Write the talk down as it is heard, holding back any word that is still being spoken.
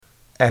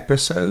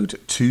Episode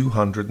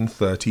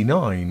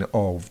 239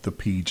 of the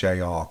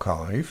PJ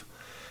Archive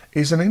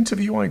is an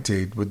interview I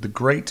did with the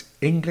great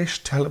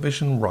English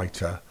television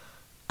writer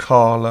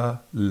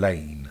CARLA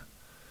LANE,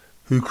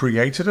 who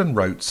created and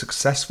wrote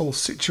successful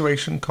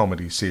situation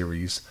comedy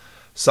series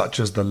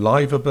such as The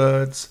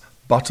Liverbirds,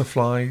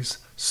 Butterflies,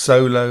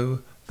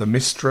 Solo, The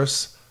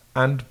Mistress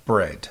and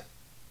Bread.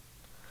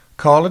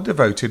 CARLA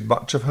devoted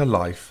much of her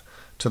life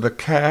to the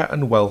care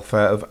and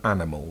welfare of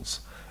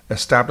animals,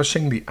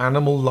 establishing the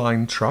Animal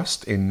Line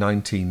Trust in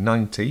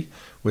 1990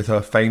 with her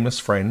famous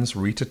friends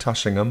Rita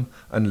Tushingham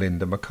and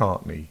Linda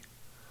McCartney.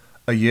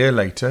 A year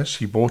later,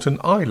 she bought an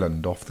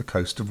island off the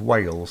coast of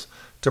Wales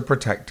to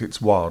protect its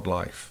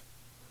wildlife.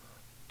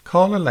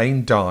 CARLA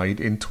LANE died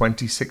in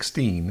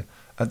 2016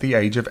 at the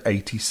age of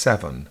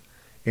 87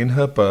 in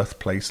her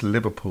birthplace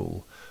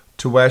Liverpool,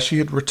 to where she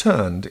had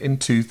returned in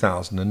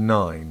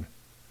 2009.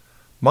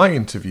 My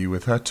interview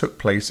with her took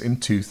place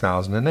in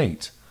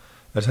 2008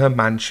 at her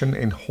mansion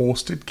in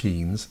Horsted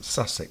Keynes,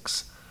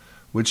 Sussex,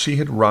 which she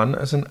had run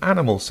as an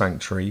animal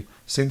sanctuary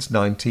since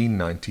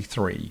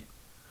 1993.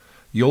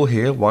 You'll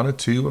hear one or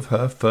two of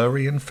her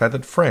furry and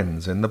feathered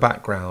friends in the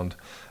background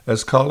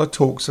as CARLA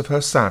talks of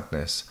her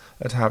sadness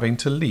at having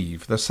to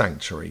leave the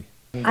sanctuary.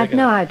 I had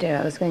no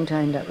idea I was going to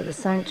end up with a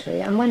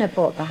sanctuary, and when I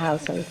bought the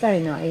house I was very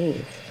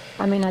naive.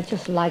 I mean, I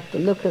just liked the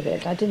look of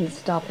it. I didn't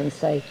stop and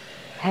say,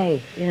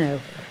 hey,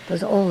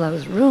 there's all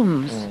those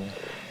rooms.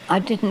 I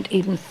didn't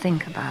even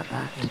think about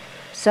that.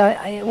 So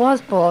it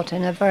was bought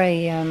in a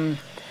very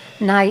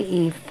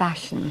naive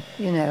fashion,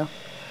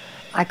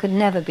 I could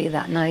never be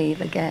that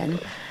naive again.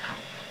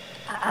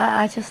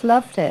 I just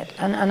loved it.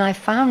 And I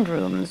found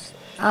rooms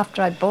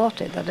after I bought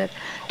it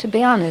to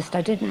be honest,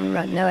 I didn't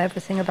know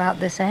everything about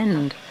this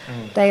end.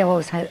 They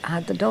always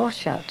had the door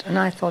shut, and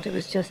I thought it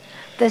was just,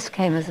 this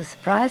came as a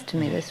surprise to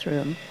me, this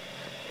room.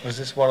 Was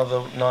this one of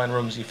the 9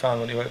 rooms you found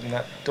when you opened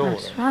that door?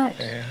 That's right.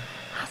 Yeah.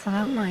 I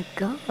thought, oh my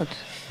God,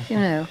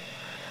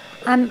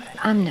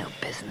 I'm no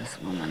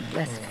businesswoman,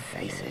 let's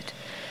face it.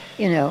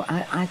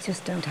 I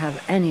just don't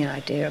have any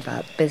idea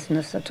about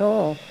business at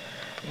all.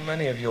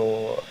 Many of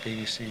your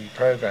BBC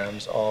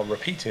programmes are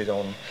repeated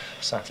on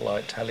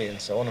satellite telly and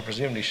so on, and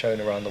presumably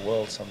shown around the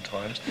world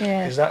sometimes.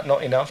 Yeah. Is that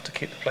not enough to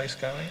keep the place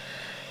going?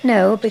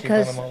 No,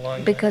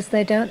 because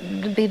they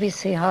don't. The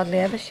BBC hardly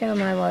ever show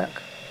my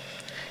work.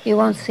 You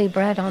won't see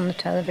Bread on the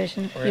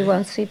television. Really? You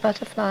won't see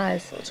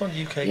Butterflies. It's on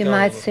UK Gold. You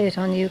might see it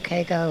on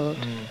UK Gold.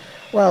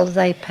 Well,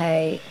 they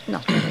pay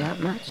not really that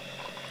much.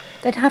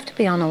 They'd have to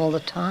be on all the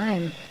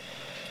time.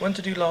 When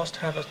did you last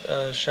have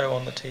a show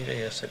on the TV,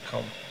 a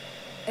sitcom?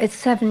 It's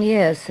 7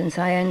 years since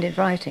I ended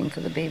writing for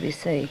the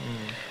BBC.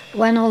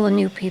 When all the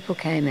new people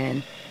came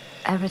in,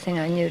 everything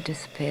I knew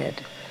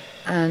disappeared.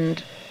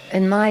 And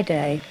in my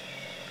day,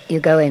 you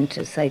go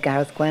into, say,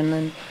 Gareth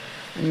Gwenlyn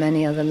and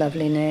many other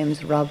lovely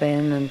names,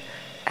 Robin and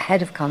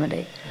head of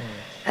comedy.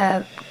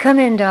 Come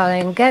in,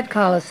 darling, get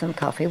Carla some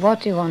coffee.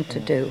 What do you want to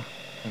do?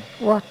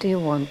 What do you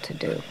want to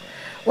do?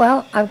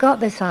 Well, I've got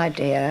this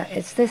idea.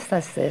 It's this,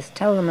 that's this.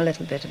 Tell them a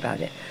little bit about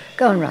it.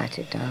 Go and write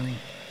it, darling.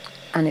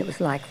 And it was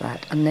like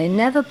that. And they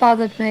never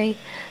bothered me.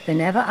 They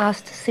never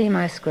asked to see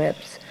my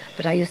scripts.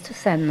 But I used to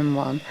send them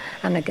one.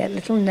 And I'd get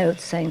little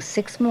notes saying,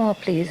 6 more,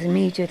 please,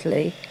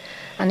 immediately.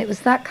 And it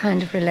was that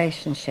kind of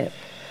relationship.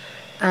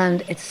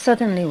 And it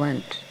suddenly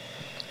went.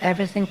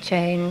 Everything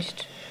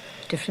changed.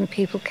 Different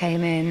people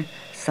came in.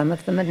 Some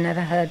of them had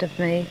never heard of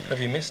me. Have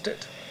you missed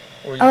it?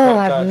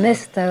 I've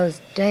missed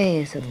those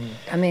days.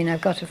 I mean,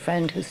 I've got a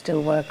friend who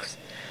still works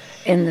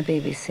in the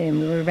BBC, and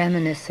we were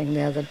reminiscing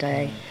the other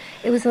day.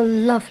 It was a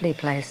lovely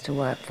place to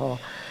work for.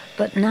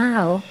 But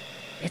now,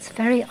 it's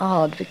very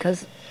odd,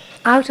 because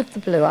out of the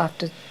blue,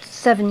 after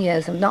 7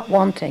 years of not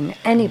wanting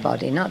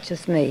anybody, not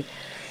just me,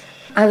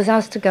 I was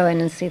asked to go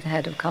in and see the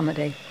head of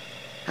comedy.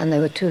 And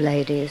there were 2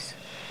 ladies,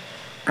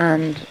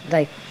 and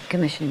they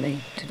commissioned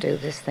me to do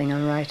this thing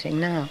I'm writing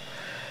now.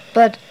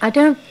 But I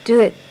don't do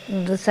it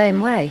the same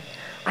way.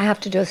 I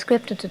have to do a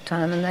script at a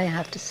time, and they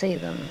have to see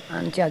them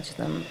and judge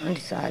them and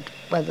decide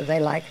whether they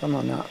like them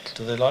or not.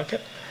 Do they like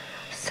it?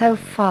 So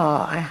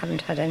far, I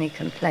haven't had any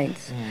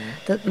complaints.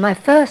 My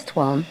first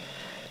one,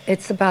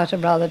 it's about a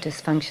rather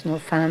dysfunctional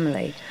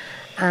family,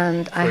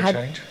 and For a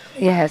change?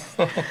 Yes,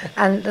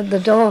 and the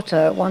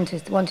daughter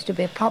wanted to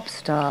be a pop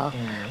star,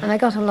 and I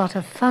got a lot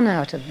of fun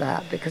out of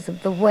that because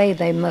of the way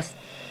they must,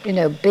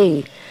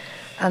 be,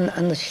 and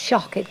the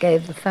shock it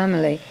gave the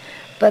family.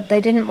 But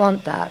they didn't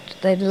want that.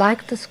 They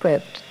liked the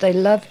script. They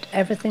loved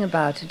everything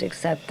about it,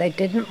 except they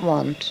didn't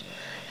want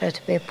her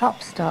to be a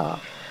pop star.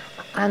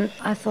 And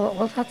I thought,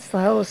 well, that's the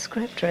whole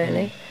script,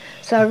 really.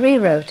 So I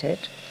rewrote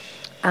it,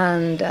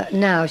 and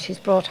now she's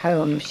brought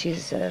home,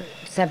 she's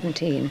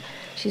 17,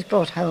 she's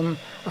brought home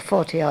a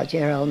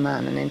 40-odd-year-old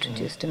man and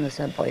introduced him as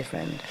her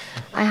boyfriend.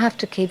 I have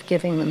to keep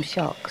giving them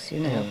shocks,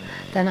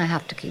 Then I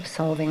have to keep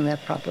solving their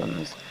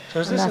problems. So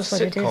is this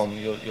a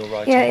sitcom you're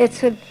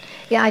writing?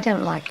 Yeah, I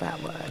don't like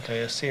that word.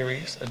 Okay, a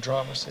series, a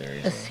drama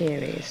series? A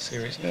series.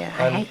 Series. Yeah,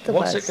 I hate the word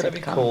What's it going to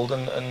be sitcom. called?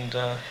 And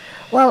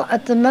Well,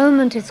 at the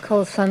moment it's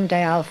called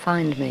Someday I'll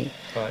Find Me,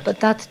 Right. but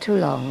that's too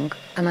long,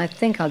 and I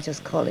think I'll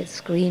just call it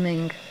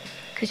Screaming,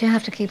 because you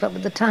have to keep up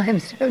with the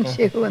times, don't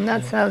you? And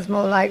that sounds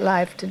more like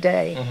life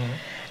today.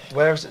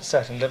 Where is it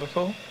set? In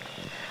Liverpool?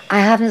 I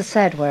haven't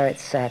said where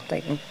it's set.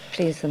 They can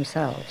please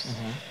themselves,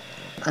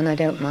 and I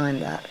don't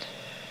mind that.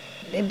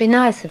 It'd be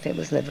nice if it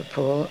was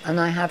Liverpool, and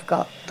I have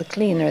got the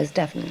cleaner is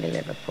definitely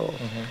Liverpool.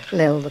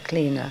 Lil, the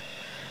cleaner.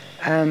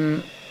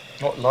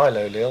 Not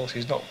Lilo Lil,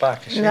 she's not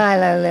back, is she?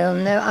 Lilo, Lil,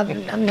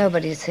 no,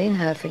 nobody's seen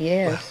her for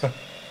years.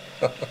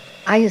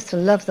 I used to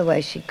love the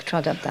way she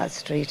trod up that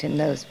street in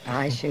those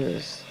high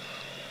shoes.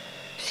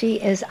 She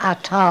is a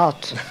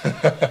tart.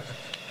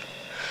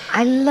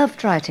 I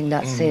loved writing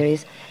that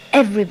series.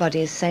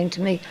 Everybody is saying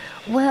to me,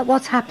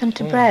 what's happened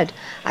to bread?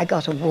 I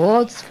got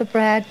awards for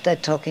bread. They're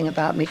talking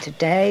about me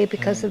today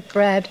because of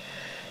bread.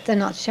 They're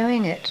not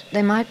showing it.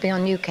 They might be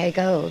on UK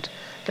Gold,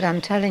 but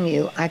I'm telling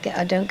you, I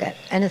don't get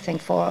anything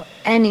for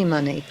any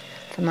money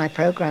for my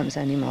programmes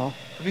anymore.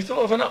 Have you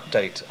thought of an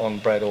update on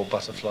bread or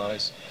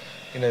butterflies?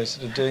 You know,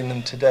 sort of doing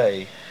them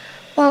today?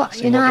 Well,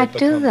 See you know, what I'd they've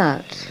do become.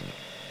 that.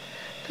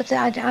 But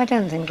I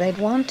don't think they'd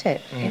want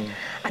it.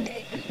 And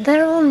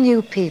they're all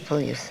new people,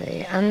 you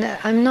see, and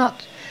I'm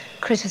not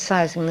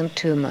criticising them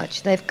too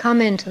much. They've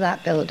come into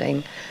that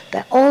building.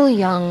 They're all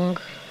young.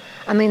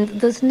 I mean,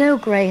 there's no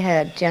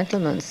grey-haired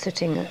gentleman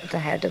sitting at the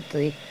head of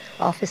the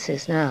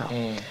offices now.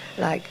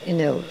 Like, you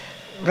know,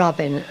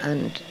 Robin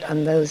and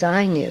those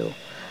I knew.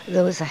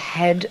 There was a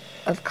head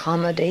of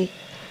comedy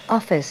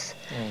office.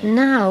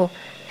 Now,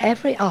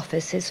 every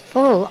office is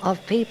full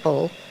of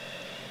people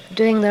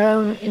doing their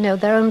own, you know,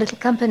 their own little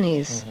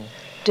companies,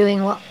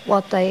 doing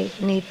what they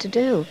need to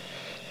do.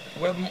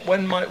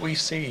 When might we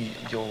see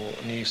your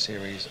new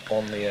series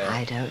on the air?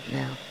 I don't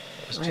know.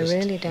 It's I just-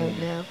 really don't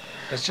know.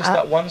 It's just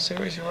that one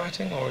series you're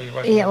writing, or are you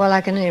writing? Yeah, well,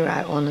 I can only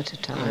write one at a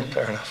time.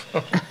 Fair enough.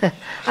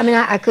 I mean,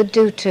 I could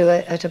do two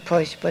at a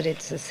push, but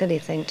it's a silly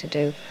thing to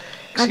do.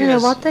 I don't know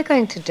Yes. what they're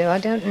going to do. I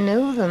don't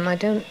know them. I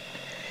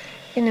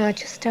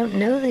just don't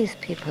know these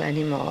people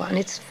anymore. And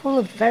it's full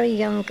of very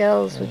young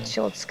girls with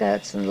short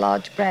skirts and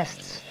large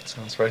breasts.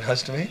 Sounds very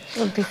nice to me. It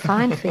would be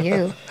fine for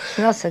you.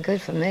 Not so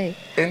good for me.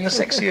 In the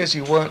 6 years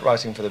you weren't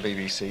writing for the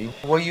BBC,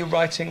 were you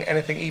writing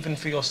anything even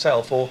for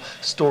yourself, or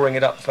storing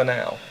it up for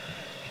now?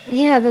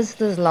 Yeah, there's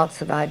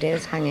lots of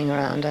ideas hanging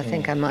around. I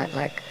think I might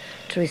like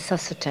to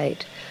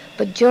resuscitate.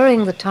 But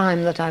during the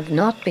time that I've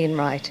not been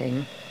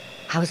writing,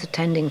 I was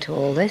attending to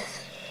all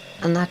this,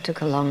 and that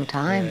took a long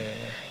time. Yeah.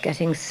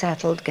 Getting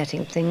settled,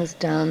 getting things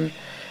done.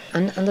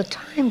 And the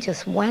time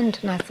just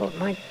went, and I thought,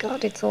 my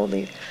God, it's all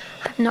these...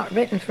 I've not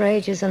written for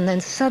ages, and then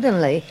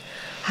suddenly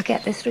I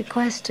get this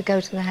request to go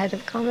to the head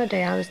of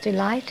comedy. I was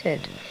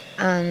delighted.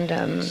 And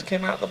Just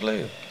came out of the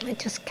blue. it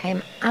just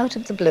came out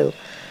of the blue.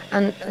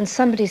 And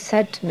somebody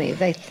said to me,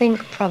 they think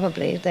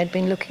probably they'd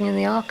been looking in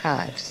the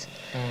archives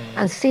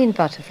and seen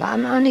Butterfly.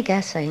 I'm only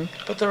guessing.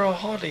 But there are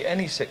hardly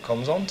any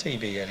sitcoms on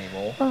TV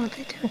anymore. Well,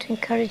 they don't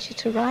encourage you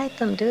to write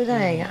them, do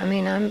they? I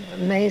mean, I'm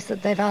amazed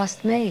that they've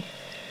asked me.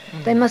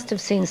 They must have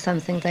seen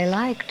something they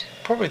liked.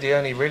 Probably the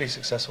only really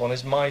successful one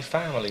is My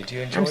Family. Do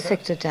you enjoy I'm that?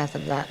 sick to death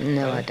of that.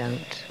 No, Really? I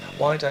don't.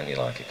 Why don't you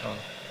like it, Carla?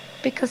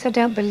 Because I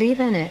don't believe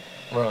in it.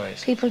 Right.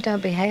 People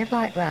don't behave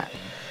like that.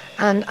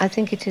 And I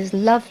think it is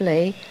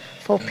lovely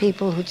for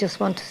people who just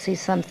want to see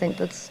something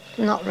that's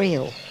not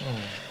real.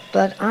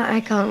 But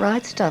I can't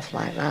write stuff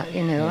like that,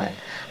 you know.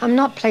 I'm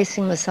not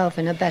placing myself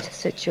in a better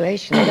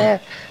situation.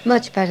 They're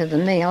much better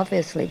than me,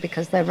 obviously,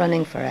 because they're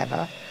running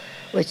forever,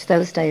 which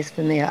those days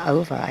for me are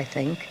over, I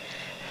think.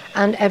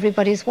 And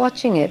everybody's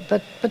watching it,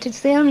 but it's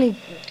the only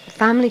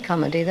family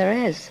comedy there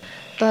is.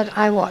 But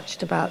I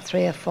watched about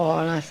 3 or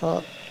 4 and I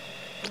thought,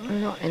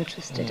 I'm not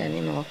interested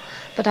anymore.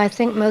 But I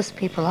think most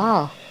people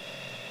are.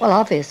 Well,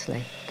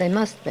 obviously, they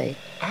must be.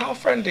 How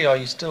friendly are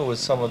you still with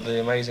some of the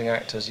amazing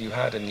actors you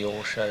had in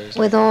your shows?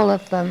 With all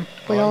of them.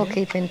 We Are all you?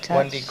 keep in touch.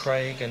 Wendy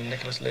Craig and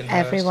Nicholas Lyndhurst.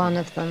 Every one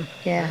of them,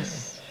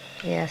 yes.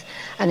 Yes.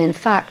 And in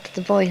fact,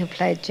 the boy who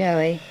played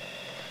Joey,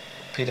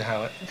 Peter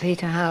Howard.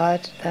 Peter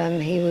Howard,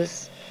 he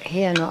was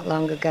here not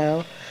long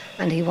ago,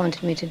 and he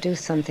wanted me to do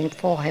something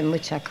for him,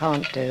 which I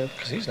can't do.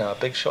 Because he's now a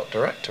big shot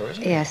director,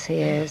 isn't he? Yes,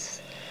 he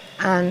is.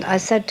 And I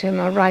said to him,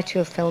 I'll write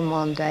you a film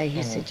one day.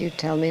 He said, you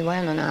tell me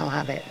when and I'll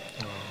have it.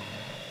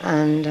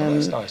 And Well,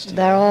 that's nice to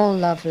they're hear. all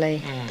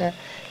lovely.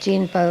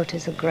 Jean Boat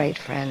is a great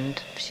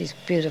friend. She's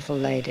a beautiful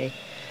lady.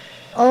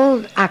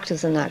 All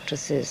actors and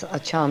actresses are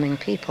charming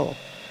people.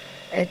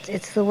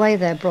 It's the way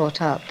they're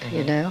brought up,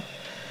 you know.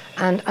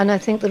 And I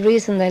think the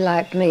reason they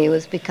liked me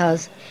was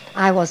because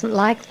I wasn't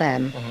like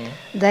them.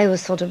 They were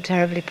sort of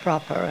terribly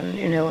proper and,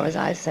 you know, as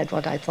I said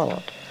what I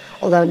thought.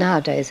 Although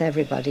nowadays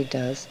everybody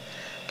does.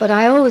 But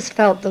I always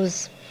felt there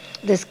was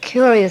this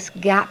curious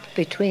gap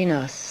between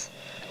us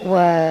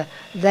where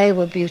they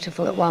were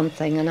beautiful at one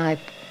thing and I,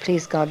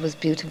 please God, was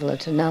beautiful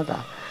at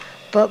another.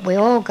 But we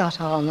all got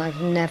on.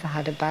 I've never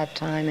had a bad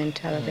time in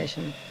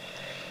television.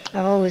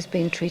 I've always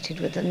been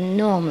treated with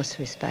enormous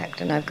respect,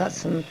 and I've got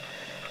some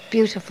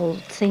beautiful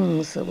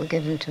things that were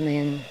given to me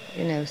and,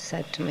 you know,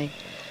 said to me.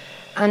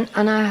 And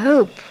I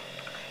hope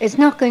It's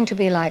not going to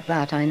be like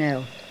that, I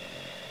know.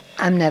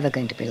 I'm never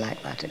going to be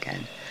like that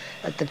again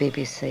at the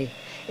BBC.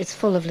 It's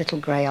full of little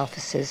grey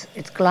offices.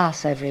 It's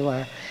glass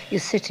everywhere. You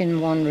sit in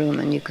one room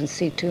and you can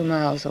see 2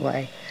 miles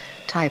away.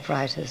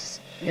 Typewriters,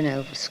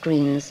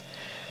 screens.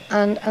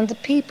 And the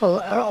people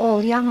are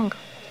all young.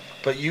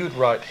 But you'd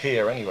write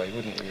here anyway,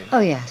 wouldn't you? Oh,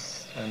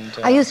 yes. And,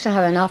 I used to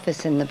have an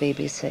office in the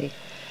BBC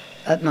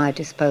at my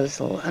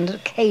disposal, and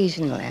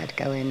occasionally I'd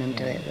go in and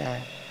do it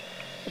there.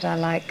 But I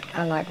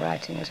like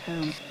writing at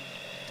home.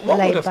 One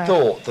Laid would have back.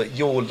 thought that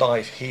your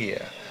life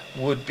here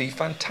would be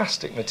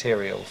fantastic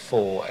material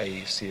for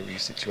a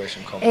series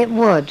situation comedy. It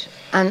would,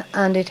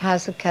 and it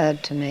has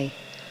occurred to me.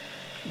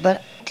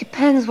 But it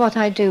depends what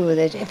I do with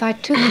it. If I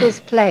took this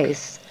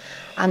place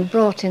and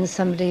brought in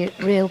somebody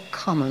real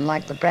common,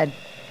 like the bread,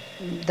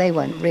 they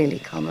weren't really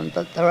common,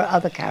 but there are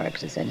other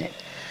characters in it.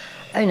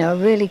 A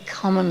really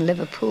common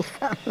Liverpool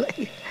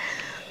family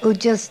who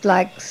just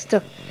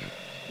stuck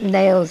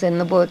nails in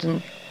the wood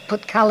and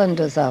put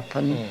calendars up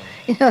and,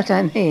 you know what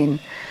I mean?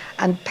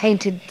 And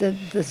painted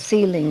the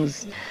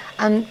ceilings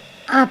and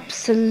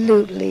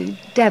absolutely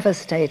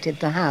devastated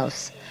the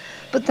house.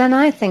 But then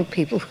I think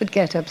people would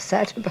get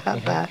upset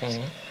about that,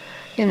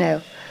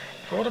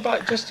 What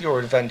about just your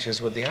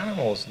adventures with the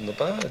animals and the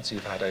birds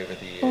you've had over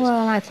the years?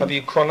 Well, have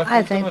you chronicled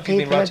I them? think Have you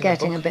been people are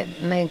writing a book?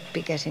 may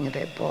be getting a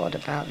bit bored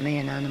about me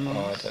and animals.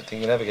 Oh, I don't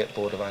think you'll ever get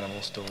bored of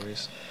animal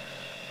stories.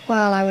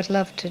 Well, I would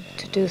love to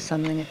do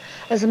something.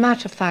 As a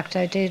matter of fact,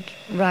 I did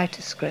write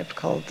a script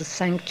called The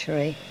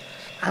Sanctuary,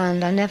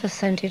 and I never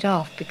sent it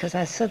off because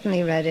I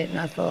suddenly read it and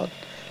I thought,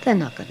 they're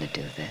not going to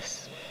do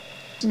this.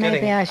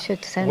 Maybe I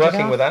should send it off.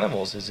 Working with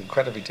animals is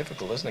incredibly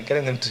difficult, isn't it?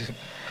 Getting them to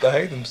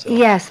behave themselves.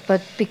 Yes,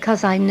 but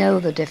because I know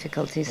the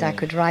difficulties, I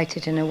could write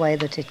it in a way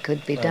that it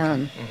could be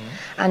done.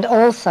 And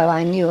also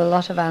I knew a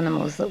lot of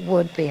animals that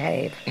would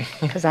behave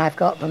because I've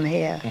got them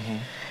here.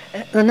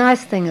 The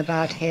nice thing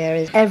about here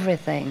is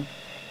everything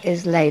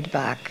is laid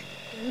back.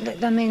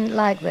 I mean,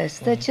 like this,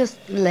 they're just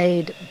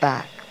laid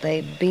back.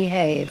 They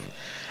behave.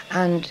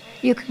 And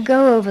you can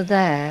go over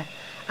there.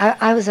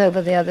 I was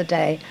over the other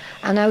day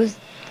and I was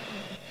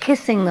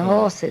kissing the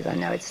horses. I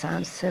know it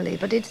sounds silly,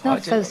 but it's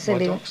not so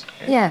silly. Dogs,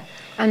 yeah,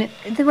 and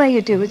the way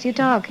you do with your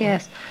dog,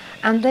 yes.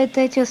 And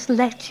they just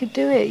let you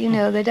do it,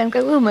 They don't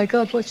go, oh my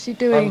God, what's she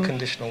doing?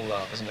 Unconditional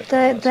love, isn't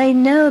it? They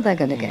know they're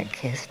going to get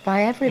kissed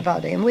by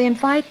everybody. And we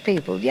invite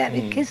people,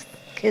 you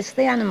kiss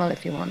the animal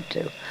if you want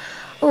to.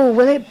 Oh,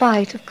 will it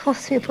bite? Of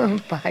course it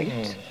won't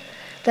bite.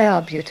 They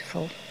are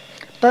beautiful.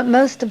 But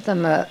most of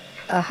them are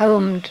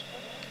homed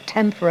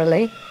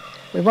temporarily.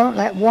 We won't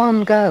let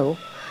one go.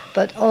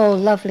 But all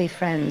lovely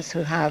friends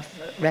who have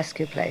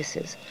rescue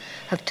places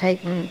have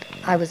taken,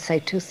 I would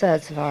say,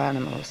 2/3 of our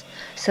animals,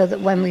 so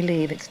that when we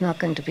leave, it's not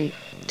going to be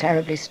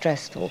terribly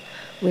stressful.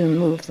 We'll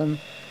move them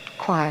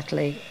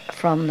quietly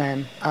from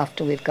them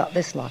after we've got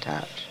this lot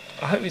out.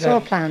 I hope you It's all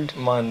don't planned.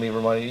 mind me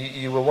reminding you,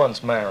 you were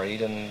once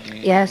married, and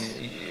Yes.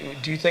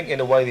 do you think, in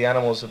a way, the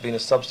animals have been a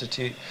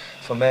substitute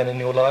for men in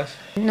your life?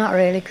 Not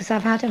really, because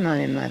I've had a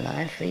man in my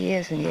life for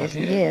years and years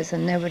and years,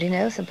 and nobody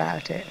knows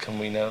about it. Can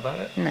we know about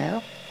it?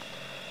 No.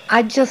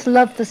 I just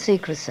love the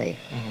secrecy.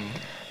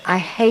 I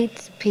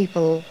hate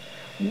people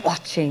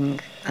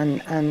watching,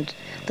 and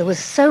there was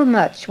so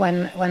much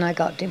when I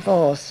got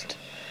divorced.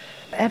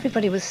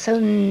 Everybody was so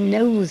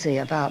nosy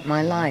about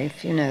my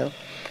life,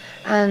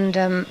 And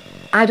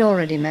I'd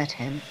already met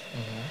him,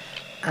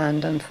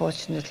 and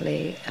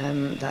unfortunately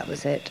that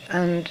was it.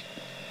 And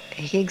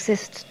he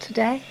exists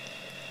today.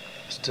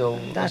 Still,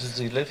 does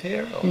he live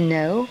here? Or?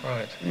 No.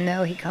 Right.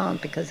 No, he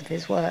can't because of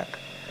his work.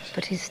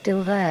 But he's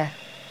still there.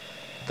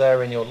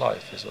 There in your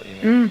life is what you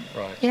mean?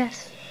 Right.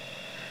 Yes.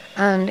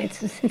 And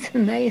it's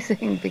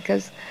amazing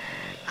because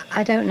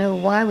I don't know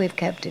why we've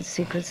kept it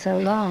secret so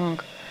long.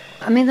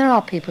 I mean, there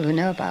are people who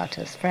know about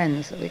us,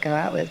 friends that we go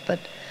out with, but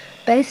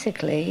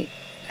basically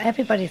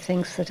everybody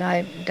thinks that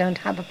I don't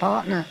have a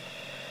partner.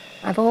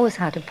 I've always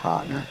had a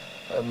partner.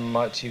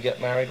 Might you get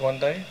married one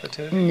day, the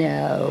two of you?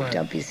 No, Right.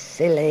 don't be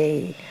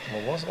silly.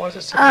 Well, why is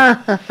it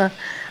silly?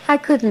 I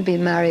couldn't be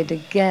married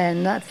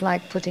again. That's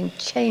like putting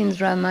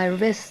chains around my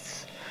wrists.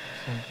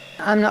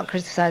 I'm not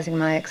criticizing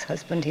my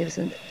ex-husband. He was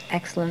an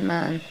excellent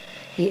man.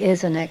 He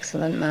is an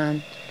excellent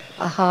man,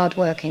 a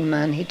hard-working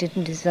man. He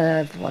didn't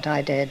deserve what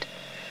I did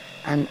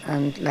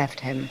and left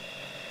him.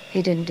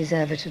 He didn't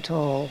deserve it at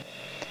all.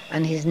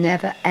 And he's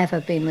never,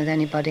 ever been with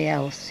anybody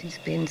else. He's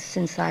been,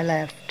 since I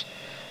left,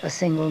 a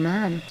single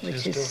man,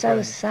 which is so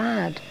friends?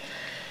 sad.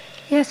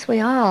 Yes, we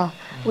are.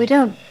 We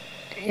don't,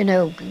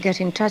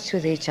 get in touch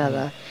with each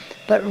other.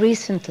 But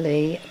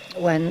recently,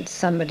 when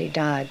somebody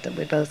died that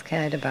we both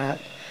cared about,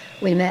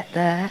 we met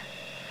there.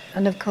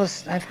 And of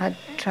course, I've had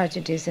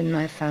tragedies in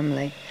my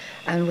family,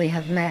 and we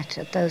have met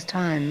at those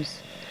times.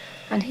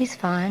 And he's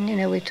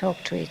fine, we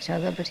talk to each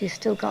other, but he's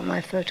still got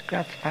my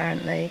photograph,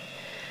 apparently.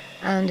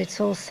 And it's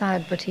all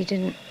sad, but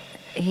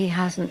he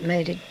hasn't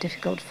made it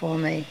difficult for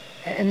me.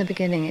 In the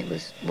beginning, it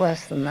was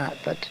worse than that,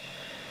 but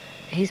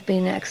he's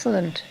been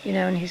excellent,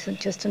 and he's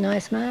just a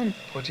nice man.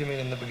 What do you mean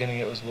in the beginning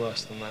it was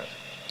worse than that?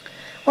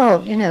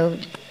 Well,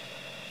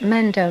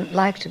 men don't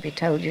like to be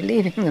told you're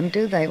leaving them,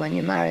 do they, when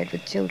you're married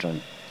with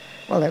children?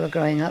 Well, they were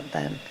growing up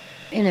then.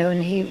 You know,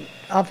 and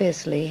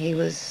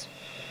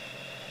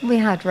we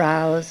had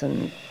rows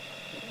and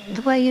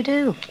the way you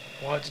do.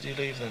 Why did you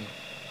leave them?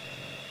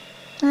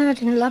 I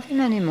didn't love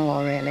him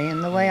anymore, really,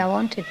 in the way I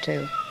wanted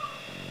to.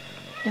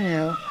 You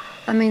know,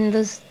 I mean,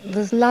 there's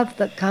love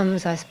that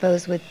comes, I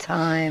suppose, with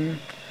time,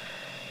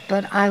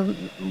 but I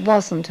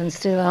wasn't and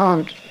still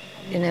aren't,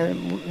 you know,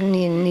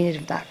 in need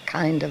of that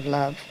kind of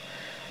love.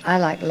 I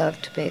like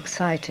love to be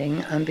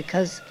exciting, and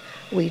because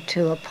we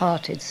two are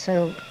parted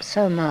so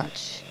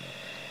much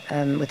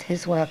with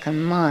his work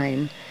and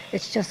mine,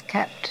 it's just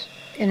kept,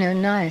 you know,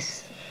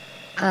 nice.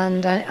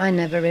 And I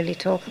never really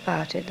talk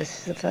about it. This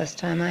is the first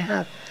time I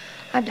have.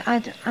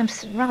 I'm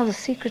rather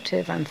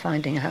secretive, I'm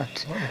finding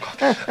out.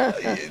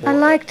 I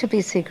like to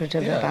be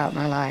secretive about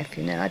my life,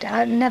 you know.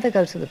 I never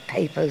go to the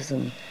papers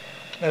and...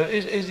 No,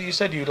 you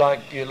said you like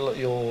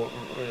your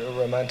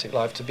romantic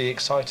life to be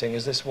exciting.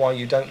 Is this why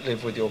you don't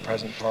live with your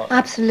present partner?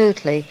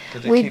 Absolutely.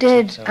 We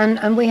did,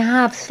 and we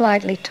have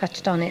slightly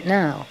touched on it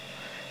now,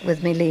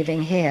 with me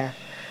leaving here.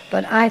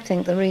 But I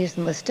think the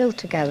reason we're still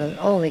together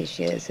all these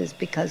years is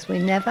because we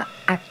never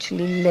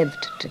actually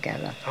lived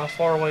together. How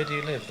far away do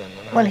you live then?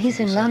 Well, he's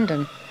in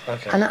London.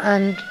 Okay.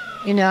 And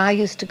you know, I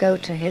used to go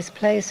to his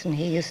place and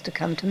he used to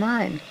come to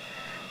mine.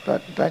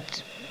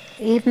 But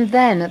even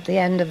then, at the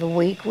end of a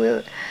week,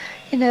 you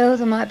know,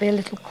 there might be a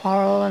little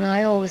quarrel, and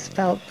I always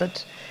felt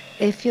that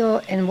if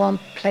you're in one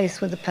place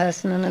with a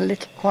person and a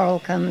little quarrel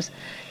comes,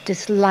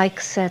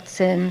 dislike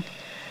sets in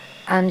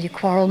and you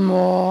quarrel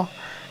more.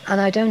 And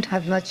I don't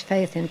have much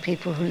faith in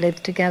people who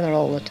live together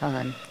all the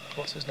time.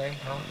 What's his name,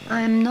 Carl?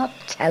 I'm not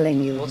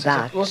telling you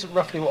that. What's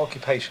roughly what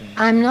occupation?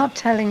 I'm not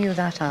telling you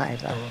that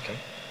either. Oh,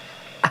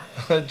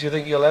 okay. Do you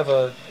think you'll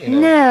ever, you know...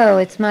 No,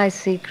 it's my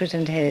secret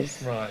and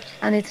his. Right.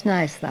 And it's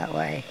nice that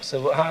way.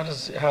 So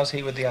how's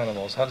he with the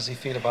animals? How does he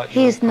feel about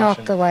your He's passion?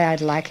 not the way I'd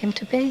like him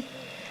to be.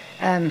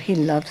 He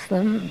loves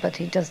them, but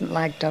he doesn't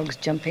like dogs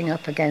jumping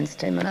up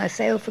against him. And I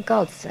say, oh, for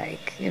God's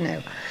sake, you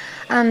know.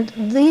 And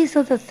these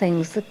are the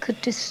things that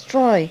could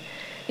destroy,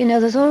 you know,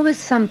 there's always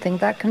something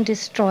that can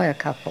destroy a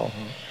couple.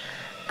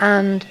 Mm-hmm.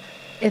 And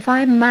if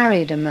I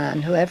married a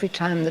man who every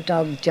time the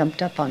dog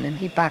jumped up on him,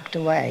 he backed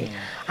away,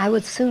 I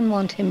would soon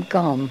want him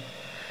gone.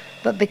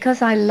 But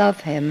because I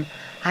love him,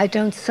 I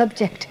don't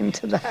subject him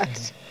to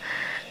that.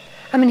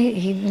 I mean,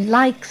 he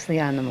likes the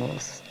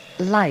animals,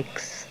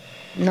 likes,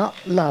 not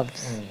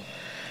loves.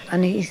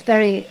 And he's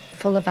very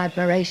full of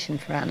admiration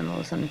for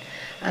animals, and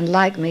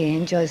like me, he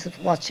enjoys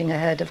watching a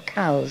herd of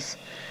cows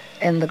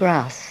in the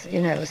grass,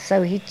 you know,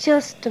 so he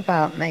just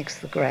about makes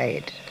the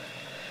grade.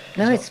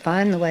 No, it's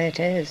fine the way it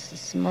is.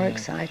 It's more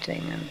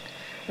exciting and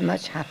a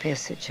much happier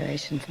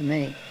situation for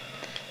me,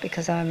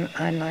 because I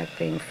like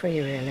being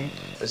free, really.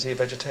 Is he a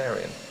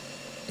vegetarian?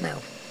 No.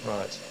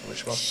 Right,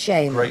 which must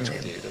be great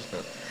with you, doesn't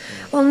it?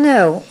 Well,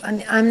 no,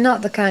 and I'm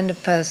not the kind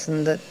of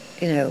person that,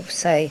 you know,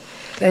 say,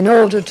 in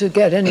order to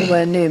get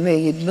anywhere near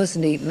me, you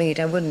mustn't eat meat.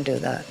 I wouldn't do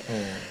that.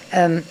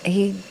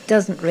 He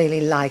doesn't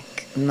really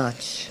like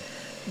much,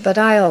 but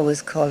I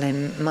always call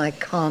him my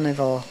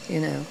carnivore,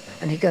 you know,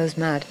 and he goes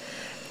mad.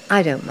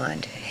 I don't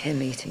mind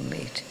him eating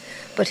meat,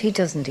 but he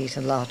doesn't eat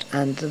a lot,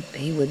 and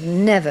he would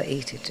never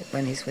eat it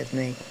when he's with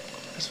me.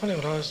 It's funny,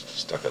 when I was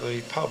stuck at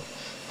the pub,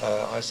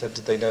 I said,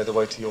 did they know the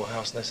way to your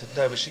house? And they said,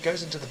 no, but she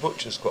goes into the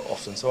butcher's quite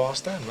often, so I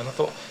asked them. And I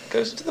thought,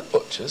 goes into the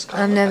butcher's?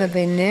 I've never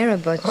been near a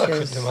butcher's. I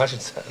couldn't imagine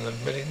that in a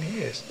million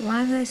years.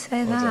 Why do they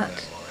say that? I don't know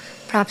why.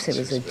 Perhaps it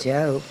was a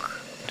joke.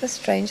 What a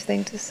strange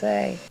thing to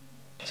say.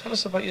 Tell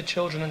us about your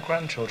children and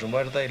grandchildren.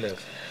 Where do they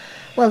live?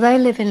 Well, they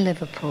live in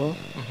Liverpool.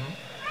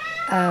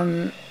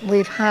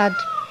 We've had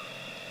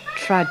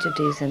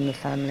tragedies in the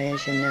family,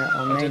 as you know,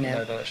 or may know. I didn't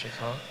know that, actually,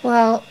 Carl.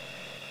 Well,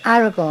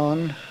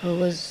 Aragon, who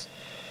was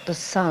the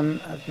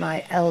son of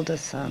my elder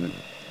son.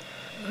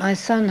 My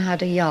son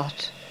had a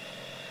yacht,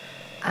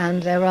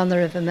 and they were on the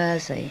River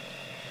Mersey,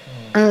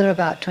 and there were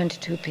about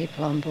 22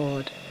 people on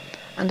board,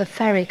 and a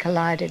ferry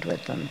collided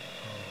with them,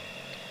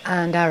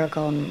 and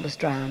Aragon was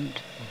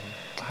drowned.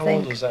 How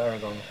old was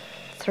Aragon?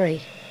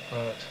 3.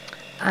 Right.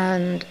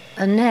 And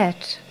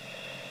Annette,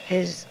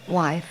 his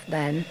wife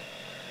then,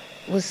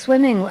 was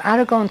swimming.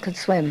 Aragon could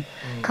swim.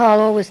 Carl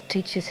always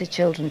teaches his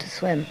children to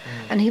swim.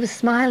 And he was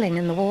smiling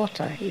in the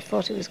water. He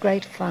thought it was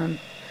great fun.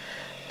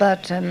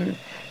 But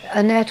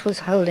Annette was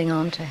holding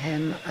on to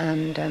him,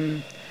 and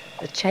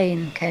the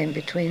chain came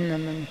between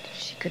them, and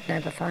she could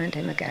never find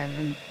him again.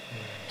 And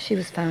she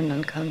was found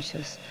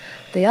unconscious.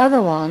 The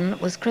other one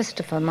was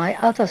Christopher, my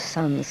other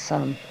son's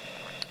son.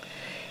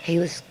 He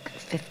was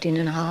 15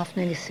 and a half,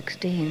 nearly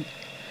 16.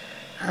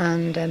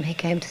 And he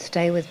came to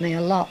stay with me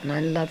a lot, and I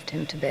loved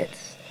him to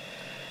bits.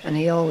 And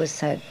he always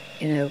said,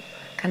 you know,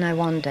 can I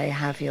one day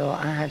have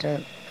I had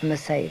a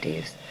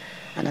Mercedes,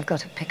 and I've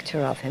got a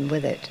picture of him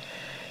with it.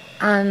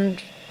 And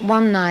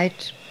one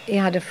night he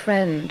had a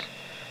friend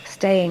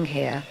staying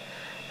here,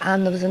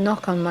 and there was a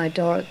knock on my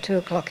door at 2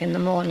 o'clock in the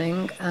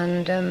morning,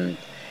 and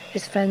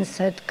his friend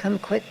said, come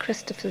quick,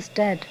 Christopher's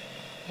dead.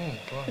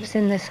 He was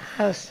in this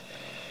house.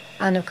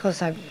 And of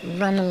course I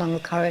ran along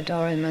the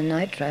corridor in my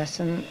nightdress,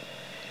 and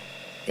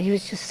he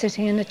was just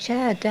sitting in a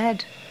chair,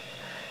 dead.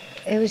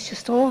 It was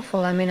just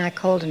awful. I mean, I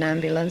called an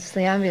ambulance.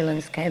 The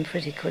ambulance came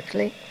pretty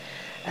quickly.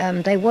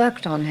 They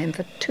worked on him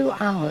for 2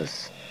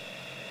 hours,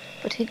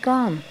 but he'd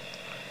gone.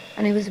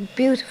 And he was a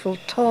beautiful,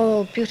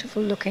 tall,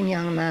 beautiful-looking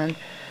young man.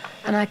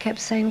 And I kept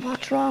saying,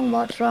 "What's wrong?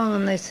 What's wrong?"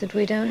 And they said,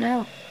 "We don't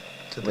know.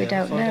 Did We they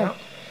ever don't find know."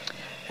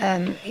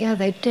 out? Yeah,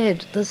 they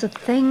did. There's a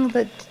thing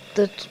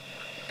that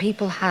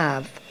people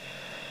have,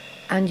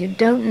 and you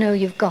don't know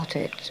you've got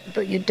it,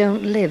 but you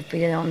don't live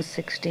beyond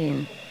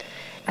 16.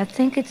 I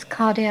think it's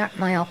cardiac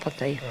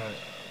myopathy. Right.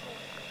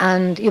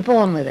 And you're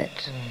born with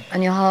it,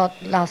 and your heart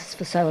lasts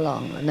for so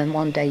long, and then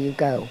one day you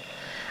go.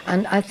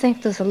 And I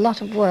think there's a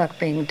lot of work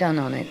being done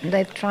on it, and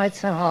they've tried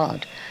so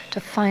hard to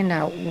find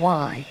out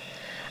why.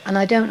 And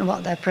I don't know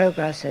what their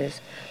progress is,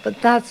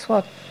 but that's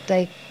what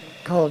they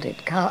called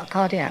it,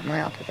 cardiac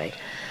myopathy.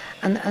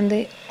 And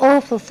the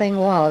awful thing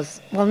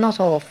was, well, not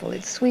awful,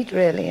 it's sweet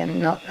really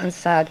and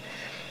sad.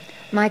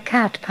 My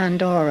cat,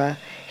 Pandora,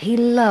 he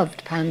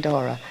loved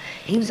Pandora.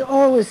 He was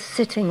always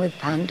sitting with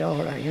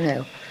Pandora, you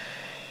know.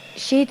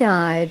 She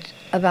died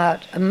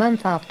about a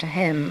month after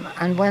him,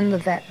 and when the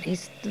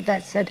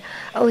vet said,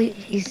 "Oh,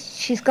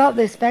 she's got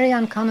this very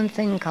uncommon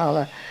thing,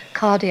 Carla,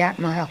 cardiac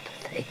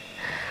myopathy."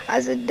 I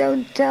said,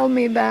 "Don't tell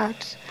me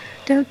that.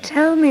 Don't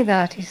tell me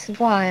that." He said,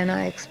 "Why?" And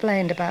I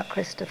explained about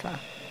Christopher.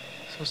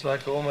 So it's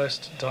like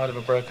almost died of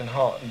a broken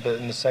heart, but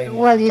in the same.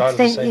 Well, you'd died of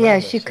the think, same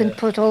yes, illness, you can yeah.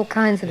 put all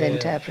kinds of Yeah, yeah.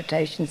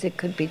 interpretations. It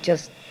could be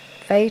just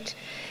fate.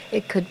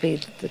 It could be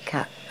the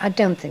cat. I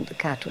don't think the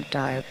cat would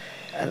die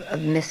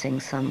of missing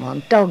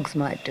someone. Dogs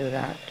might do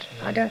that.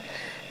 Yeah. I don't.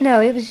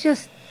 No, it was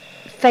just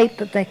fate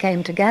that they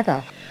came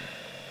together.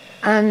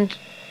 And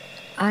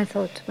I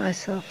thought to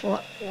myself,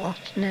 what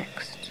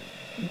next?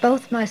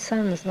 Both my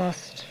sons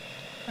lost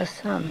a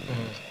son.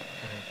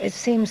 It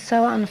seems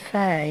so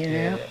unfair, you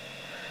know. Yeah.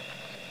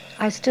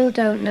 I still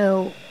don't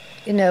know,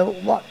 you know,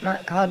 what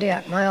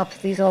cardiac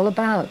myopathy is all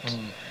about.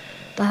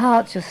 The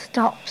heart just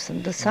stops,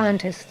 and the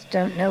scientists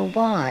don't know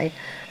why,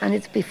 and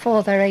it's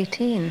before they're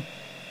 18,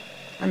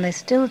 and they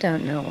still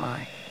don't know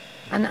why.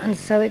 And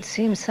so it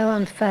seems so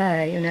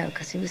unfair, you know,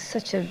 because he was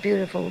such a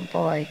beautiful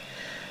boy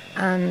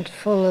and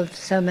full of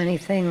so many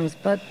things,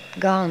 but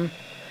gone.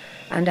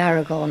 And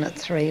Aragorn at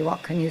 3,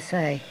 what can you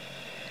say?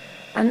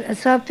 And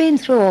so I've been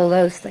through all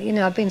those, you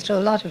know, I've been through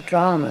a lot of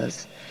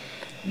dramas,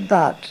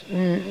 but,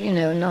 you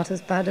know, not as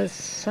bad as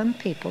some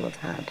people have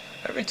had.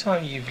 Every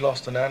time you've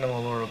lost an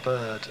animal or a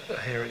bird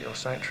here at your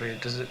sanctuary,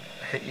 does it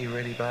hit you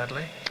really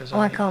badly? Oh,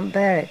 I can't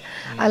bear it.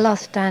 I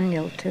lost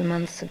Daniel 2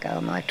 months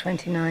ago, my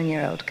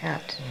 29-year-old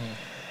cat.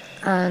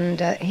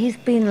 And he's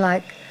been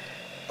like,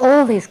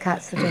 all these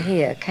cats that are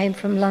here came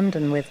from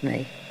London with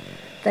me.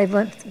 They've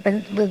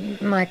been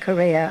with my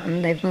career,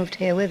 and they've moved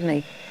here with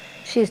me.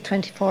 She's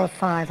 24 or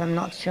 5, I'm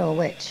not sure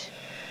which.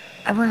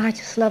 And well, I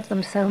just love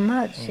them so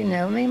much, you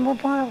know. I mean, well,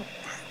 how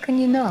can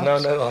you not? No,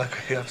 I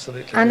agree,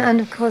 absolutely.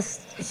 And of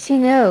course, she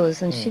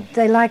knows, and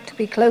they like to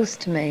be close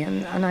to me,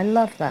 and I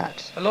love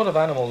that. A lot of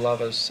animal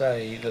lovers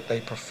say that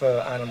they prefer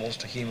animals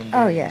to human beings.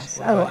 Oh, yes.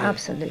 What Oh, about you?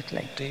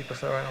 absolutely. Do you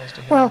prefer animals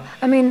to human Well, beings?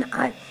 I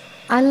mean,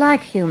 I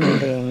like human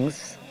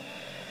beings,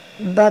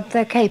 but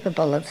they're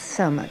capable of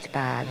so much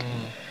bad.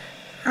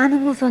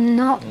 Animals are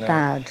not No.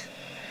 bad.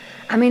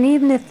 I mean,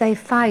 even if they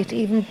fight,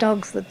 even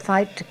dogs that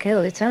fight to kill,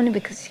 it's only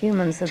because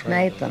humans have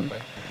made them.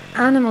 haven't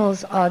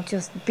Animals are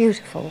just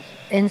beautiful,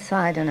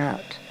 inside and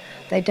out.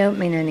 They don't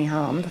mean any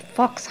harm. The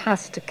fox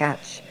has to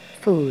catch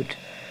food,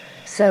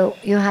 so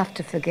you have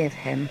to forgive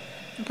him.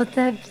 But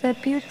they're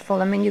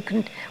beautiful. I mean,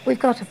 we've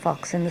got a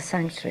fox in the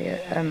sanctuary.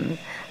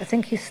 I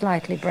think he's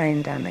slightly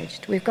brain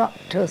damaged. We've got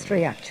 2 or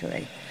 3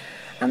 actually,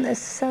 and they're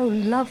so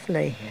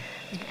lovely.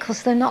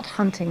 Because they're not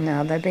hunting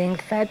now; they're being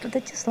fed, but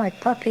they're just like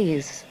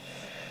puppies.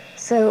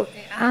 So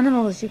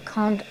animals, you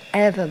can't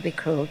ever be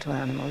cruel to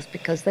animals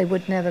because they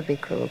would never be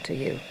cruel to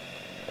you.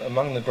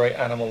 Among the great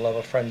animal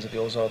lover friends of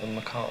yours are the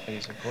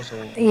McCartneys, of course.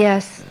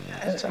 Yes,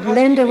 So how did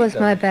Linda you meet was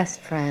my them?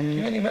 best You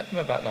friend. only met them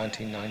about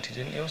 1990,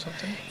 didn't you, or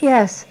something?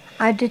 Yes,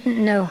 I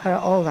didn't know her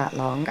all that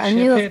long. I She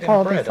knew appeared of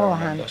Paul in Bread, I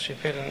beforehand. remember. She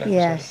appeared in an episode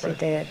Yes, of she Bread.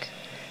 did.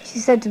 She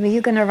said to me,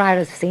 "You're going to write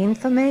a scene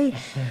for me?"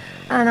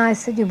 And I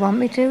said, "You want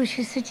me to?"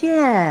 She said,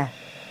 "Yeah."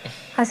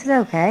 I said,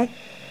 "Okay,"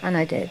 and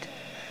I did.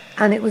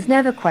 And it was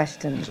never It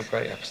questioned. was a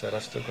great episode.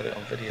 I've still got it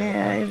on video.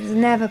 Yeah, it was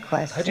never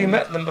questioned. Had you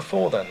met them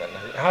before then?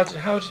 How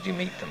did you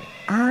meet them?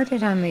 How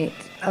did I meet?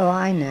 Oh,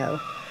 I know.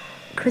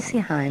 Chrissy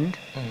Hind.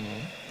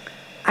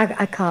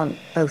 I can't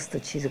boast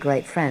that she's a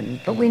great friend,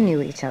 but we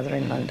knew each other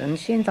in London.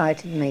 She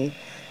invited me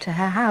to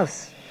her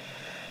house.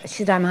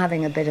 She said, "I'm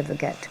having a bit of a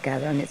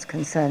get-together and it's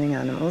concerning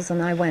animals,"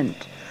 and I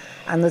went.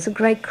 And there's a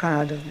great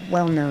crowd of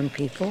well-known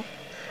people,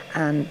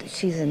 and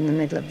she's in the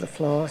middle of the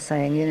floor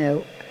saying, you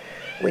know,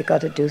 "We've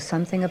got to do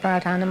something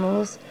about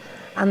animals."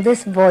 And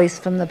this voice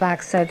from the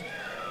back said,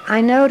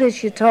 "I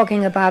notice you're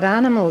talking about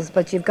animals,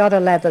 but you've got a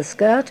leather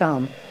skirt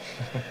on."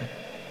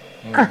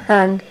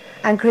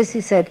 And Chrissy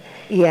said,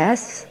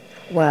 "Yes,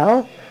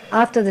 well,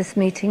 after this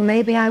meeting,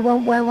 maybe I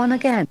won't wear one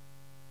again."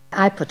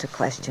 I put a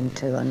question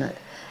too, and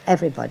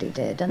everybody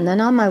did. And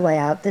then on my way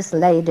out, this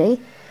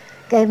lady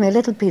gave me a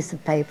little piece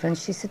of paper and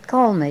she said,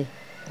 call me.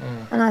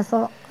 And I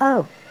thought,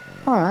 oh,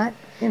 all right,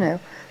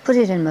 put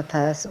it in my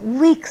purse.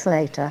 Weeks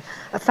later,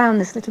 I found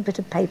this little bit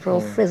of paper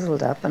all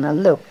frizzled up, and I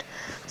looked.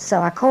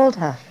 So I called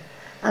her,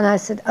 and I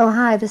said, oh,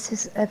 hi, this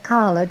is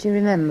Carla, do you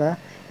remember?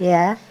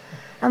 Yeah.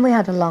 And we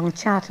had a long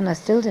chat, and I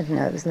still didn't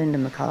know it was Linda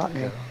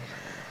McCartney. Yeah.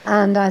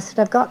 And I said,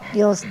 I've got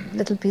your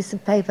little piece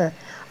of paper.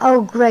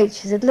 Oh, great.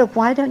 She said, look,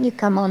 why don't you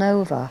come on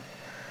over?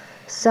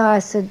 So I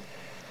said,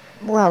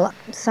 well,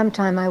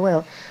 sometime I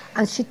will.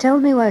 And she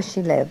told me where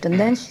she lived, and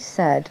then she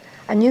said,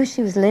 I knew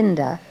she was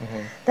Linda.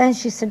 Then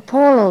she said,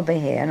 Paul will be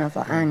here. And I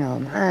thought, hang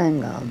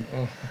on.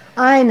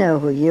 I know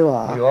who you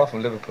are. You are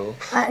from Liverpool.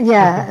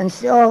 Yeah, and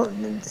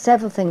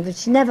several things, but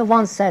she never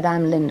once said,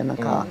 I'm Linda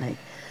McCartney.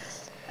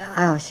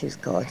 Oh, she was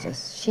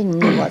gorgeous. She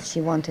knew what she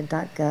wanted,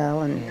 that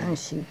girl, and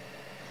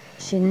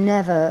she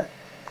never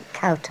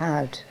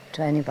kowtowed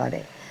to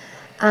anybody.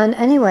 And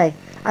anyway,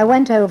 I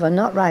went over,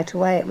 not right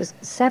away. It was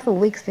several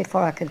weeks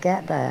before I could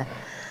get there.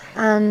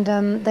 And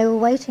they were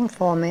waiting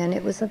for me, and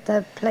it was at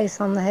the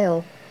place on the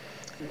hill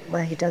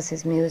where he does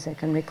his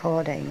music and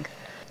recording,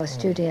 a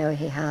studio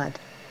he had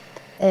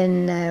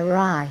in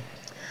Rye.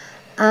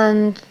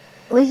 And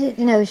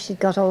she'd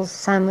got all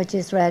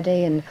sandwiches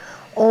ready, and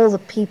all the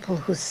people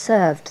who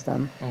served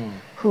them,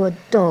 who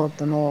adored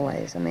them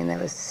always. I mean, they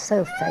were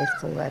so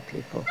faithful, their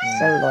people,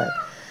 so loyal.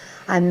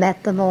 I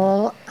met them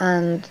all,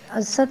 and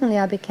suddenly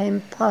I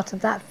became part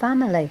of that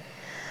family.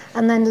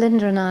 And then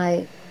Linda and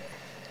I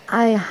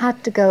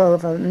had to go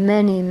over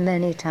many,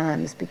 many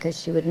times because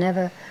she would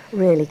never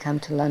really come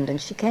to London.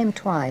 She came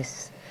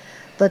twice,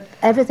 but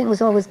everything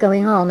was always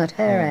going on at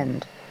her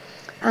end.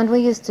 And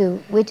we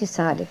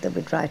decided that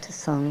we'd write a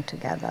song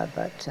together,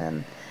 but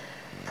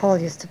Paul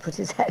used to put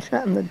his head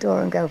around the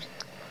door and go,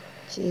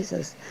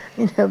 Jesus,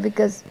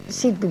 because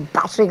she'd be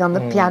battering on the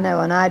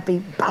piano and I'd be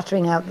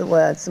battering out the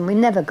words, and we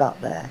never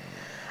got there.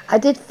 I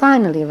did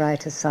finally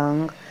write a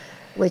song,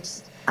 which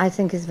I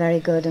think is very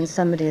good, and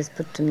somebody has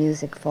put to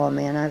music for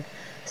me, and I've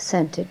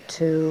sent it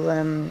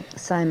to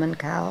Simon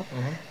Cowell,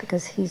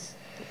 because he's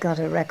got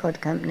a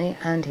record company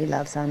and he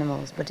loves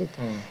animals. But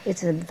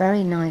it's a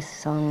very nice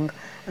song,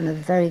 and a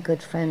very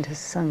good friend has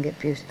sung it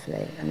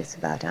beautifully, and it's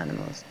about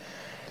animals.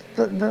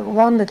 But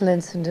one little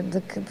incident,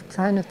 the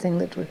kind of thing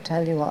that would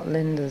tell you what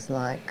Linda's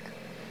like.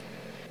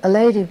 A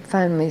lady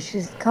phoned me.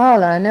 She said,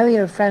 Carla, I know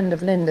you're a friend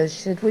of Linda's.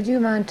 She said, would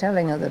you mind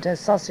telling her that her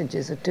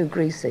sausages are too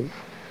greasy?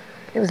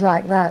 It was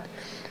like that.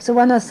 So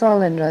when I saw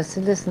Linda, I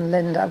said, listen,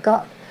 Linda, I've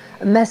got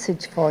a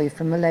message for you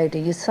from a lady.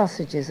 Your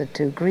sausages are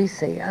too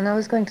greasy. And I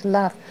was going to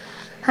laugh.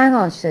 Hang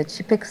on, she said.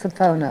 She picks the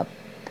phone up.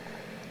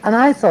 And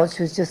I thought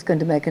she was just going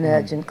to make an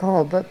urgent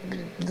call, but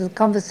the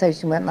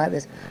conversation went like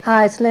this.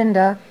 Hi, it's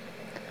Linda.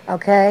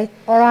 Okay,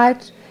 all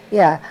right?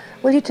 Yeah.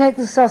 Will you take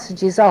the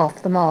sausages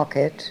off the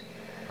market?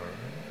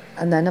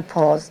 And then a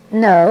pause.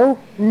 No,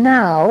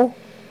 now.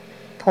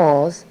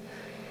 Pause.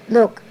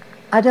 Look,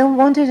 I don't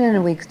want it in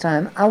a week's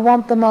time. I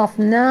want them off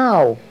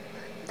now.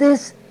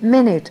 This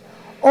minute.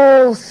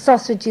 All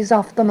sausages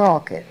off the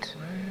market.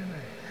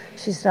 Really?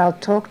 She said, I'll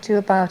talk to you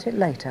about it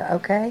later,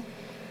 okay?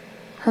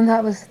 And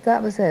that was it.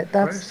 That's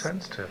very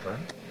sensitive, then.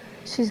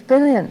 She's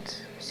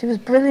brilliant. She was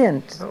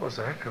brilliant. That was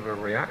a heck of a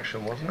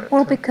reaction, wasn't it?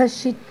 Well, because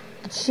she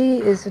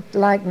is,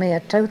 like me, a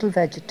total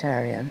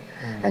vegetarian,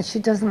 and she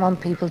doesn't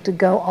want people to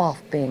go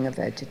off being a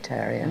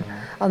vegetarian.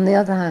 On the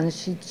other hand,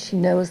 she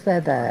knows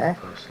they're there.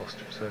 Those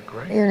sausages are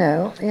great.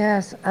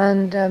 Yes,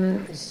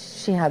 and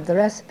she had the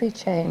recipe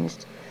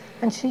changed,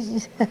 and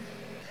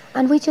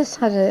and we just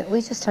had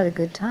a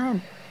good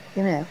time,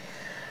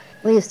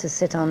 We used to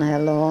sit on her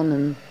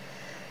lawn,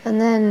 and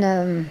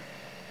then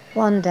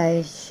one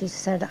day she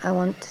said, I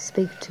want to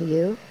speak to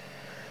you,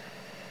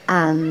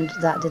 and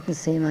that didn't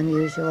seem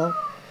unusual.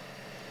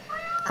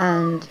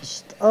 And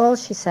all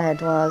she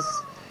said was,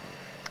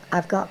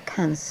 I've got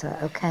cancer,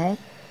 okay?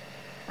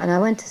 And I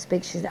went to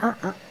speak. She said,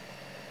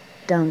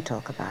 don't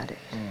talk about it.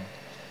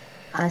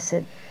 I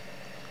said,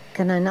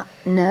 can I not?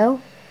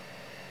 No?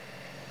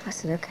 I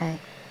said, okay.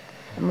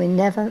 And we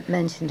never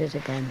mentioned it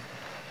again.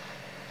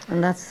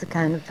 And that's the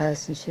kind of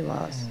person she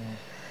was.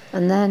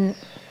 And then,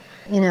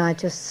 I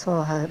just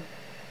saw her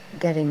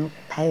getting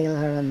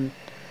paler and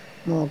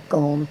more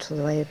gaunt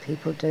the way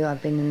people do.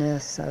 I've been a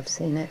nurse, so I've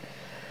seen it.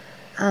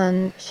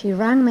 And she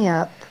rang me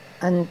up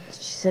and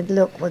she said,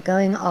 look, we're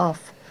going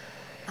off.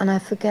 And I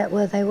forget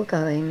where they were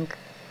going.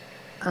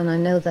 And I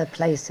know their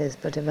places,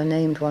 but if I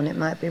named one, it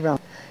might be wrong.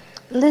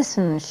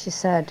 Listen, she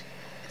said,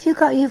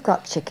 you've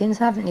got chickens,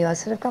 haven't you? I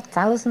said, I've got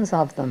thousands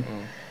of them.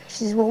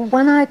 She said, well,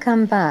 when I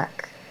come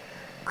back,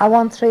 I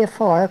want 3 or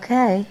 4,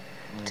 okay,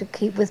 to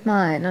keep with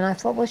mine. And I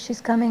thought, well,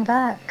 she's coming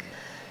back.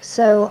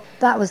 So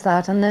that was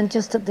that. And then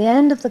just at the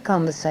end of the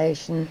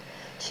conversation,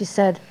 she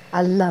said,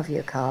 I love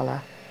you,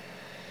 Carla.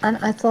 And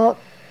I thought,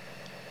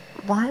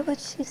 why would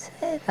she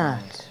say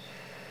that?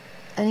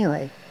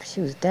 Anyway,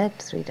 she was dead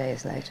 3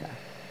 days later.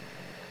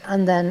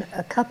 And then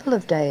a couple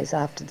of days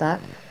after that,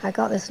 I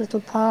got this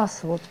little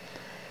parcel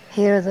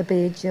here are the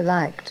beads you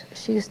liked.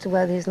 She used to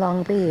wear these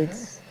long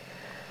beads,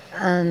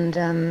 and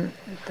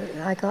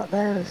I got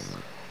those.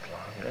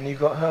 And you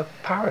got her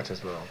parrot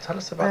as well. Tell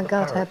us about I the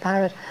got parrot. her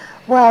parrot.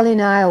 Well, you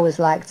know, I always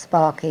liked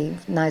Sparky.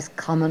 Nice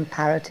common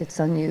parrot. It's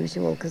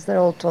unusual because they're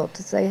all taught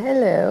to say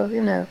hello,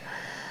 you know.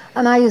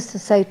 And I used to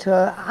say to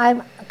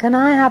her, can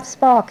I have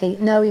Sparky?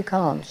 No, you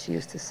can't, she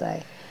used to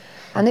say.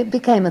 And it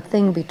became a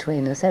thing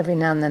between us. Every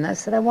now and then I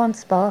said, I want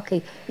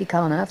Sparky. You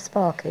can't have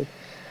Sparky.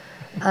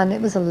 And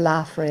it was a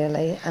laugh,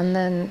 really. And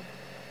then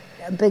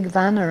a big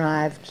van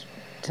arrived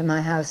to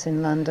my house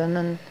in London,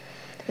 and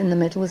in the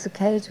middle was a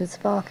cage with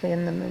Sparky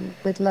and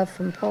with love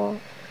from Paul.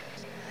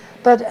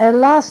 But her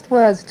last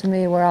words to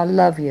me were, I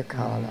love you,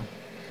 Carla.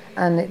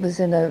 And it was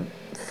in a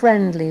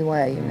friendly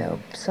way, you know.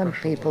 Some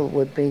people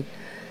would be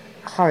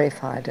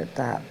horrified at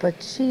that,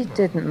 but she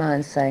didn't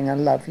mind saying I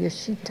love you.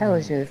 She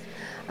tells you,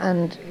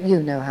 and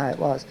you know how it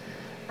was.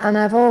 And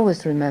I've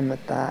always remembered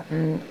that.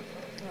 And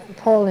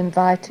Paul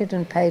invited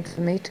and paid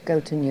for me to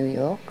go to New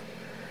York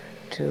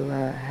to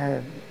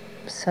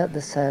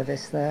the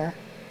service there,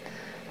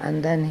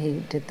 and then he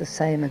did the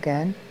same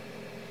again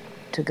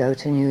to go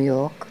to New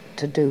York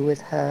to do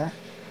with her,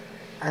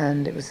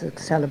 and it was a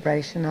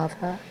celebration of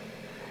her.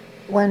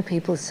 When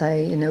people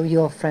say, you know,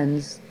 you're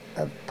friends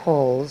of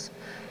Paul's,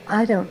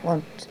 I don't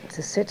want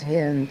to sit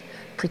here and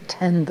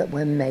pretend that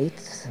we're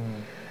mates.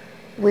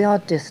 We are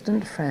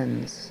distant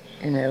friends.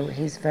 You know,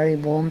 he's very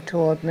warm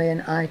toward me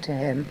and I to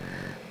him.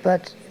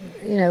 But,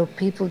 you know,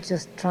 people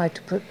just try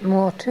to put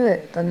more to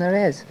it than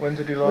there is. When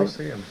did you last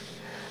see him?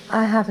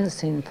 I haven't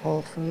seen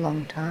Paul for a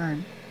long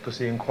time. Does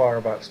he inquire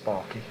about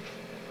Sparky?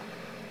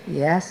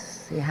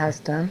 Yes, he has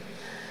done.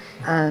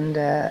 And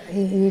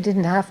he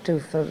didn't have to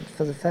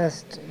for the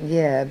first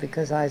year,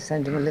 because I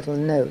sent him a little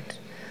note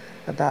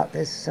about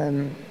this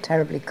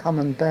terribly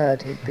common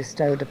bird he'd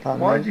bestowed upon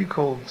me. Why do you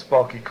call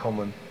Sparky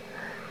common?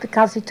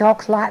 Because he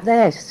talks like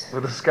this.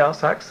 With a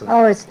Scouse accent?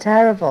 Oh, it's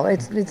terrible.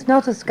 It's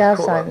not a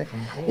Scouse accent.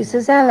 He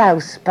says, hello,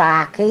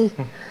 Sparky.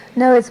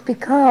 No, it's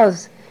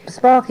because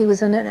Sparky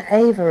was in an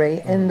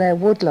aviary in their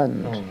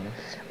woodland,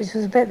 which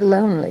was a bit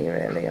lonely,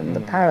 really, and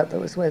the parrot that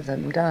was with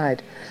him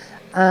died.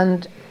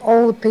 And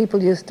all the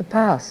people used to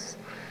pass,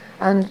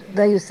 and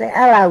they used to say,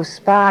 hello,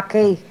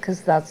 Sparky,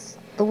 because that's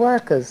the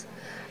workers.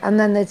 And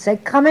then they'd say,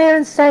 come here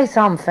and say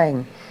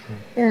something,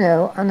 you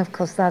know, and of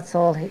course that's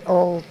all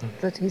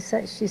that he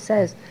says. She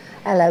says,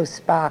 hello,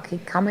 Sparky,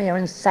 come here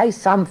and say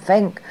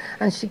something,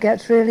 and she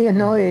gets really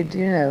annoyed,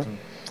 you know.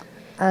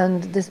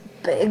 And this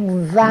big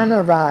van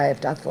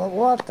arrived. I thought,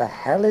 what the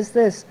hell is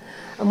this?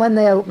 And when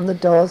they opened the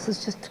doors,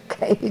 there's just a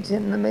cage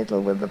in the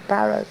middle with a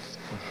parrot.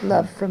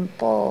 Love from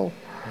Paul.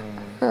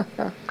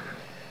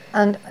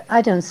 And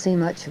I don't see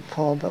much of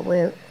Paul, but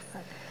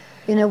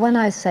you know, when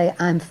I say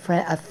I'm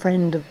a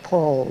friend of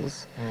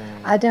Paul's,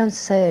 I don't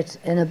say it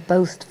in a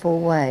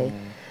boastful way.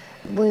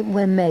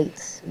 We're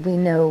mates. We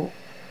know,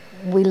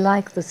 we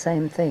like the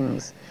same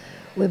things.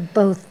 We're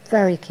both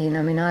very keen.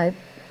 I mean, I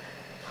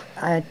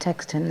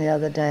texted him the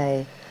other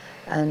day,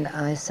 and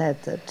I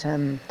said that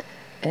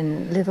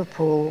in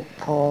Liverpool,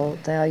 Paul,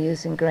 they are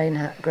using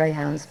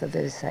greyhounds for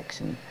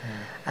vivisection,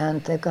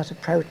 and they've got a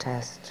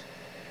protest,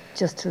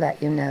 just to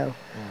let you know.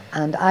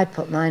 And I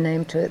put my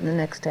name to it, and the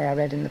next day I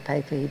read in the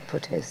paper he'd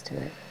put his to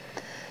it.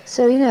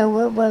 So, you know,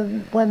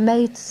 we're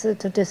mates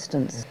at a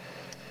distance.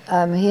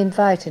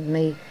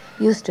 He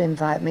used to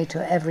invite me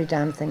to every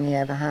damn thing he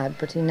ever had,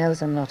 but he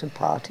knows I'm not a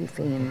party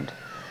fiend.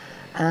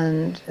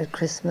 And at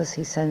Christmas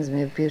he sends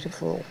me a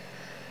beautiful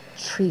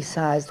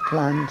tree-sized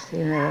plant,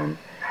 you know, and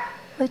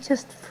we're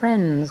just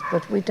friends,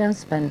 but we don't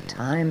spend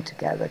time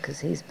together because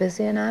he's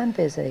busy and I'm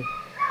busy.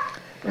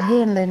 But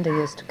he and Linda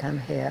used to come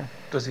here.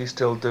 Does he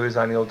still do his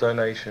annual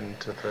donation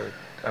to the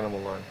Animal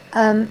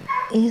Line?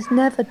 He's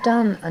never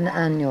done an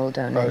annual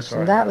donation.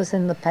 Right. That was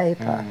in the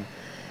paper.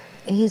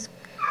 He's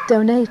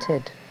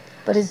donated,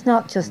 but it's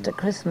not just at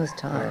Christmas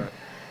time. Right.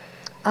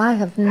 I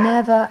have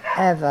never,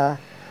 ever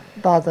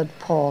bothered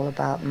Paul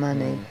about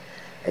money,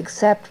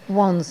 except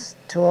once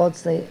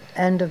towards the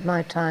end of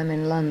my time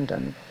in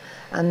London.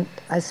 And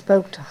I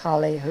spoke to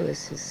Holly, who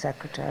is his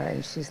secretary,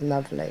 and she's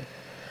lovely.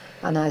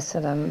 And I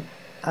said,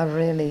 I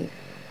really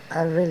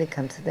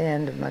come to the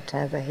end of my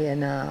tether here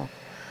now.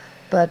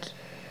 But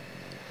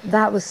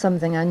that was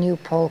something I knew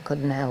Paul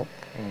couldn't help.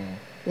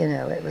 You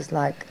know, it was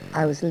like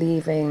I was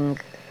leaving,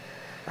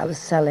 I was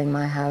selling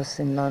my house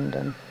in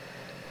London.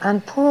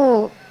 And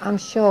Paul, I'm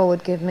sure,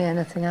 would give me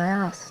anything I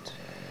asked.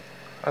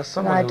 As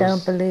But I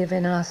don't believe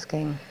in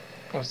asking.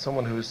 As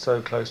someone who was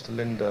so close to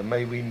Linda,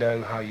 may we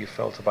know how you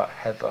felt about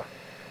Heather?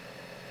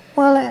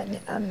 Well,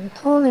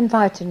 Paul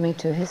invited me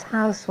to his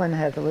house when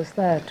Heather was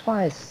there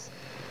twice.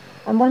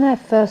 And when I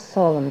first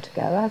saw them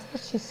together, I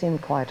thought she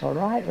seemed quite all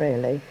right,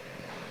 really.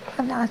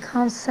 And I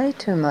can't say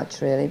too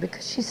much, really,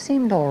 because she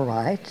seemed all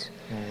right.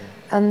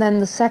 And then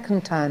the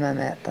second time I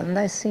met them,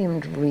 they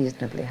seemed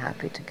reasonably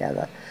happy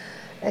together,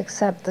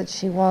 except that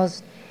she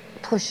was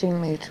pushing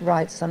me to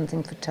write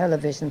something for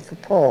television for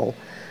Paul.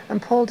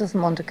 And Paul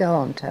doesn't want to go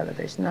on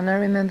television. And I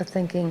remember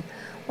thinking,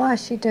 why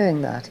is she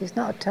doing that? He's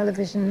not a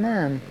television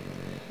man,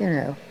 you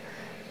know.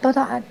 But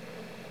I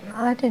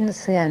didn't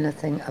see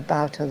anything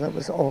about her that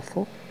was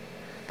awful.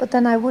 But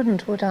then I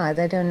wouldn't, would I?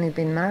 They'd only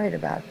been married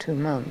about 2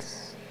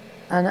 months.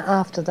 And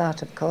after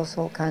that, of course,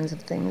 all kinds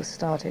of things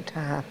started to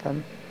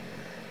happen.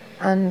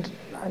 And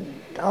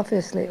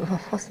obviously it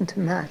wasn't a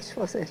match,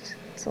 was it?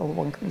 That's all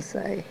one can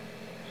say.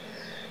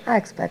 I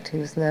expect he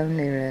was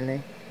lonely,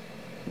 really.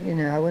 You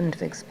know, I wouldn't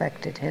have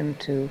expected him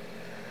to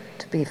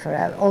be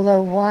forever.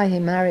 Although why he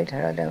married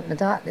her, I don't know.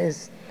 That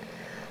is,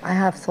 I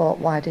have thought,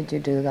 why did you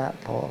do that,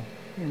 Paul?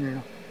 You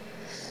know.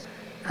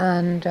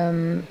 And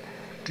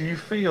do you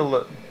feel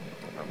that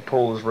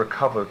Paul has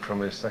recovered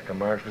from his second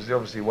marriage? Because he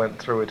obviously went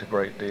through it a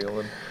great deal,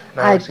 and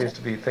now he seems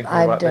to be thinking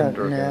about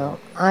Linda again.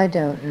 I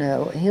don't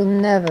know. He'll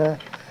never...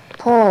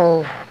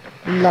 Paul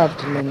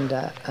loved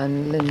Linda,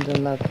 and Linda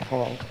loved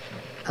Paul.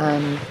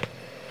 And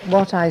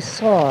what I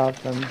saw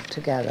of them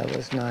together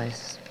was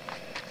nice,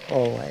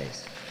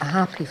 always. A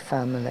happy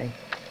family.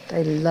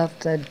 They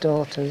loved their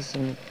daughters,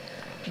 and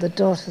the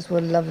daughters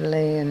were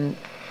lovely, and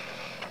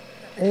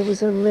it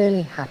was a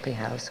really happy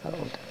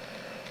household.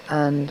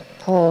 And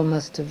Paul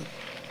must have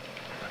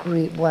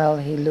well,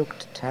 he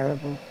looked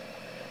terrible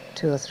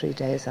 2 or 3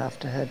 days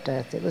after her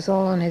death. It was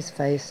all on his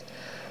face,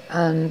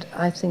 and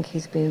I think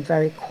he's been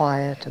very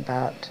quiet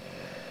about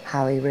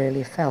how he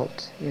really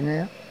felt, you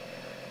know.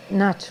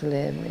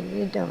 Naturally, I mean,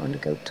 you don't want to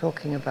go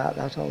talking about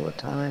that all the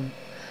time.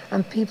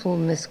 And people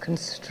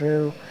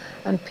misconstrue,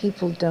 and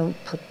people don't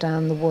put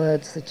down the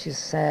words that you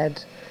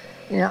said.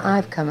 You know,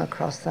 I've come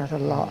across that a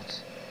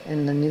lot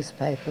in the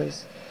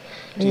newspapers.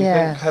 Do you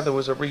think Heather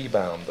was a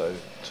rebound, though,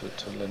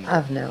 to Linda?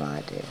 I've no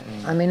idea.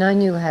 I mean, I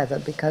knew Heather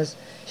because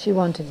she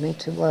wanted me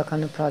to work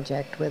on a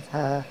project with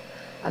her,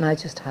 and I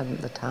just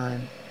hadn't the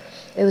time.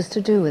 It was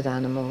to do with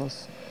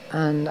animals,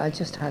 and I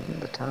just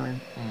hadn't the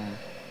time.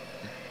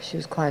 She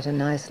was quite a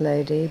nice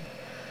lady.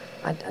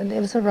 And it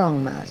was a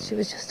wrong match. It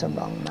was just a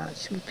wrong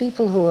match.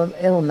 People who are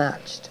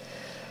ill-matched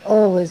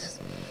always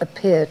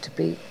appear to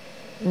be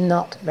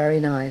not very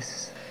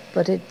nice.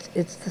 But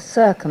it's the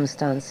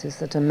circumstances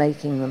that are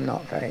making them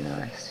not very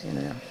nice, you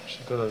know.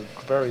 She got a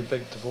very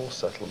big divorce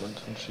settlement,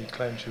 and she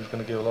claimed she was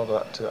going to give a lot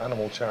of that to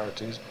animal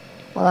charities.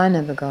 Well, I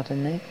never got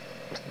any.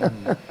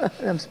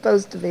 I'm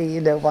supposed to be,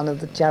 you know, one of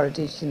the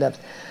charities she loves.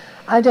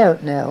 I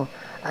don't know.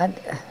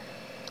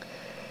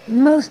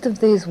 Most of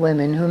these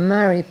women who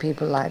marry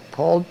people like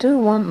Paul do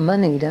want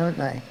money, don't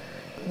they?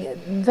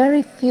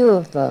 Very few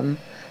of them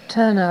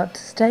turn out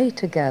to stay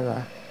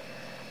together.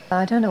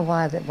 I don't know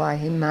why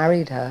he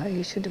married her.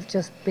 He should have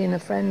just been a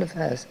friend of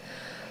hers.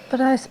 But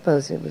I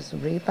suppose it was a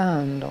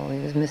rebound, or he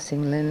was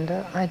missing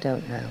Linda. I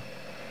don't know.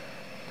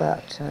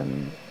 But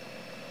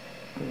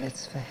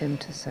it's for him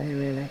to say,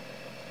 really.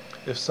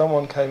 If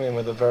someone came in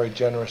with a very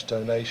generous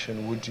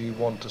donation, would you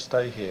want to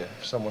stay here?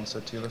 If someone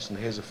said to you, listen,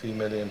 here's a few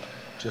million,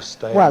 just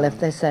stay. Well, if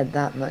they said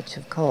that much,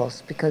 of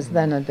course, because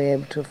then I'd be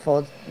able to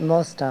afford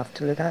more staff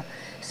to look at.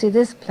 See,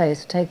 this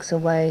place takes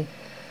away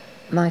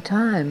my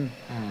time.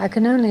 I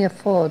can only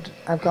afford,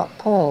 I've got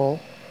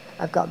Paul,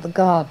 I've got the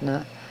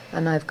gardener,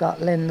 and I've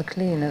got Lynn the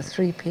cleaner,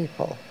 3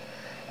 people.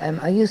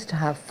 I used to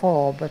have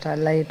 4, but I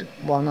laid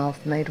one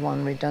off, made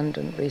one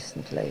redundant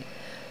recently,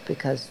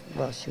 because,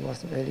 well, she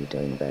wasn't really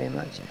doing very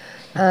much.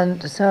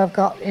 And so I've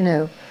got, you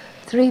know,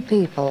 3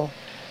 people.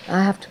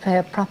 I have to pay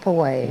a proper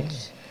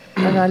wage.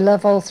 And I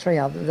love all 3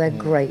 of them. They're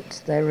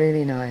great. They're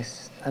really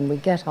nice. And we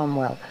get on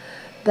well.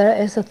 There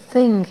is a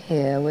thing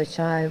here which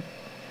I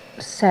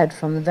said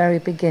from the very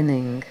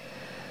beginning,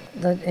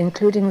 that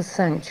including the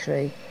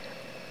sanctuary,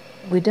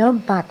 we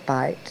don't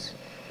backbite.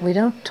 We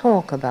don't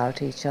talk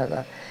about each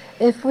other.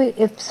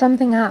 If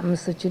something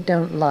happens that you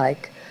don't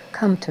like,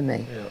 come to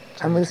me,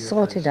 and we'll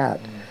sort it out.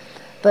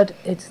 But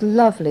it's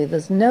lovely.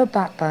 There's no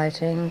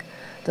backbiting.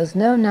 There's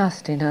no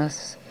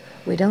nastiness.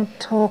 We don't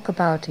talk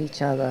about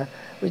each other.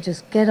 We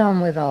just get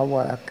on with our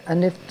work.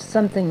 And if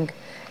something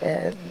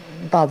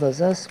bothers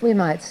us, we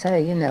might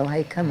say, you know,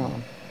 hey, come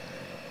on.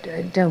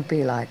 Don't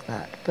be like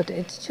that. But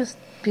it's just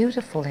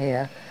beautiful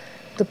here.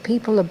 The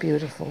people are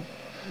beautiful.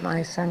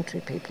 My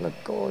sanctuary people are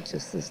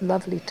gorgeous. There's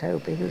lovely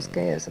Toby, who's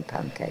gay as a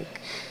pancake.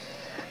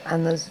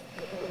 And there's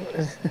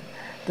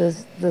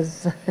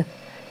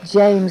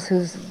James,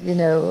 who's, you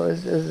know,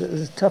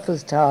 as tough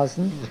as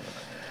Tarzan,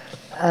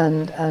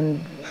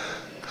 and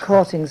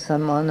courting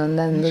someone, and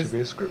then you should be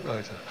a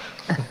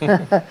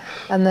scriptwriter.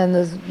 And then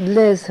there's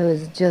Liz, who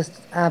is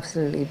just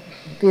absolutely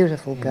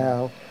beautiful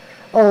girl.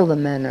 All the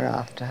men are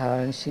after her,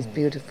 and she's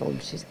beautiful.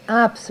 She's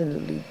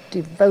absolutely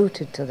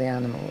devoted to the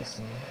animals.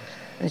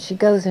 And she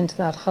goes into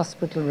that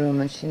hospital room,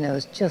 and she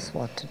knows just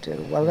what to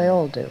do. Well, they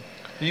all do.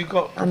 You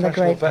got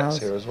professional vets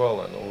here as well,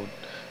 then, or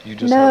you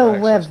just no?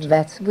 have We're access to...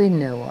 vets. We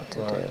know what to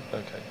Right, do.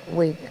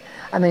 okay.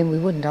 We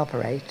wouldn't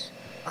operate,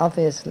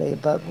 obviously,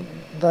 but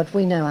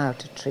we know how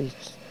to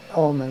treat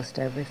almost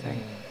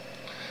everything.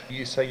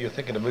 You say you're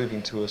thinking of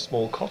moving to a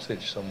small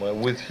cottage somewhere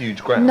with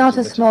huge grounds. Not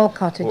a small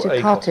cottage, or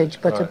a cottage,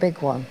 but right. a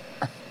big one.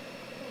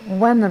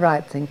 When the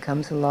right thing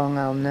comes along,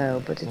 I'll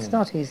know, but it's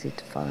not easy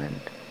to find.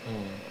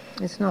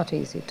 It's not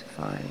easy to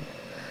find.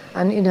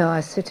 And, you know,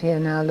 I sit here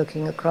now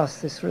looking across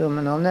this room,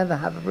 and I'll never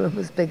have a room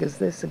as big as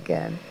this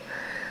again,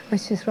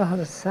 which is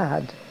rather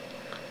sad.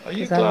 Are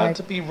you 'Cause I glad like-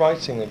 to be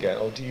writing again,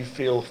 or do you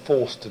feel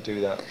forced to do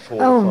that for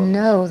Oh, the funds?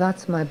 no,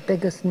 that's my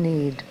biggest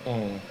need.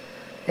 Mm.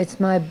 It's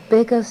my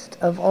biggest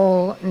of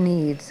all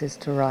needs is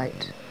to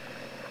write.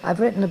 I've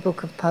written a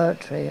book of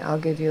poetry. I'll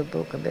give you a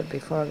book a bit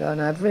before I go.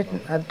 And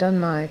I've done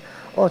my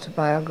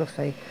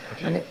autobiography,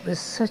 Have and you? it was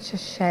such a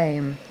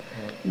shame.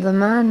 The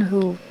man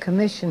who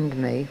commissioned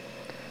me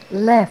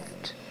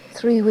left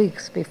 3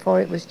 weeks before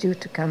it was due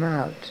to come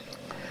out,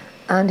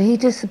 and he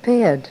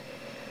disappeared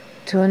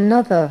to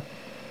another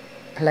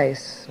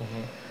place.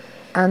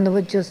 And there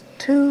were just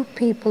 2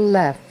 people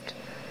left,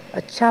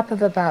 a chap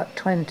of about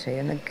 20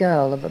 and a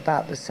girl of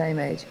about the same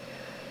age.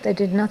 They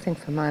did nothing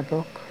for my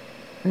book.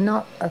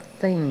 Not a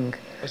thing.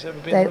 Has it ever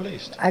been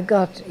released?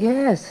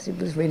 Yes, it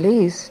was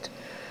released,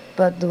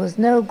 but there was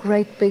no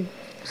great big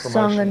song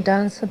Promotion. and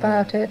dance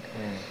about it.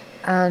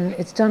 And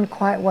it's done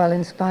quite well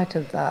in spite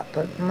of that,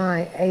 but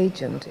my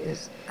agent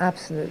is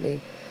absolutely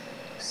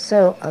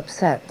so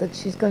upset that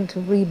she's going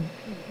to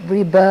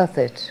rebirth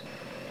it,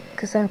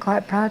 because I'm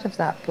quite proud of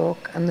that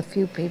book, and the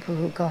few people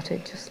who got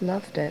it just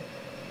loved it.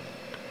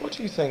 What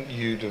do you think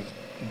you'd have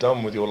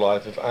done with your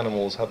life if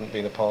animals hadn't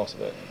been a part of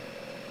it?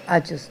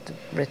 I just have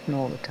written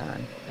all the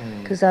time.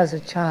 Because as a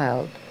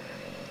child,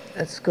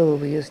 at school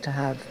we used to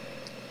have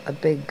a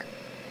big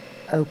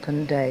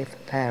open day for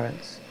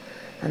parents.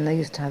 And they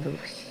used to have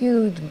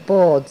huge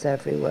boards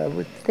everywhere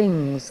with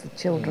things the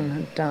children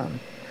had done.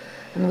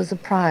 And there was a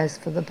prize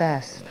for the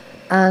best.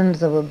 And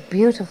there were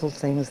beautiful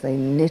things. They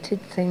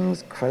knitted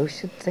things,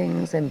 crocheted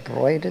things,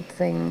 embroidered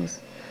things.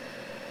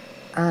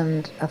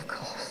 And, of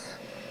course,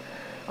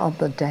 on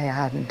the day I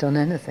hadn't done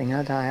anything,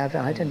 had I?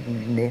 I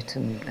didn't knit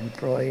and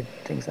embroider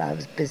things. I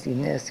was busy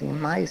nursing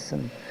mice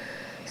and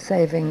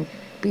saving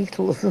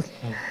beetles.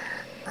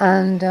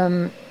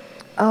 And,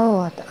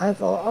 I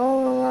thought,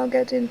 I'll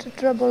get into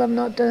trouble. I'm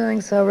not doing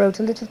so. I wrote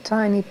a little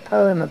tiny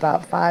poem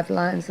about 5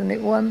 lines, and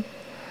it won.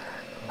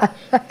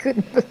 I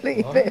couldn't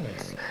believe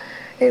it.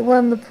 It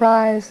won the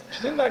prize. Do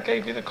you think that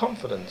gave you the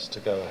confidence to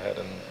go ahead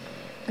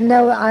and...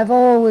 No, I've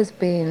always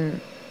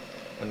been...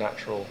 a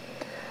natural...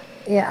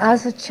 Yeah,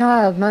 as a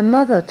child, my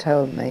mother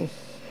told me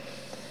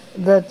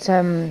that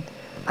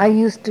I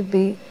used to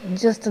be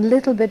just a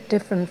little bit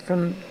different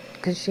from...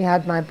 because she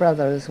had my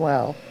brother as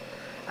well,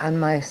 and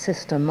my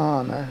sister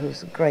Marna,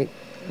 who's a great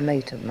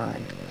mate of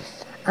mine.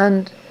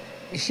 And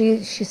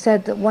she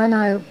said that when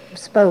I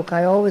spoke,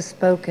 I always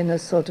spoke in a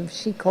sort of,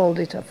 she called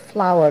it a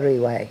flowery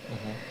way.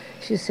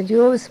 She said,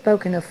 you always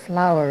spoke in a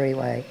flowery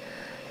way.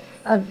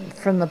 And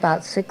from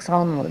about 6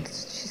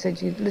 onwards, she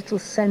said, you little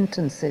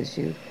sentences,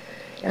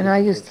 and I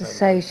used to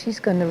say, she's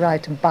going to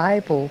write a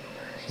Bible.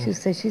 She would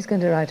say, she's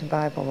going to write a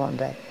Bible one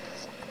day.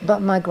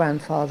 But my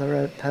grandfather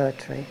wrote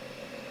poetry.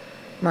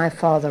 My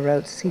father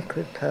wrote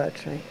secret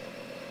poetry.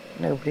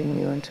 Nobody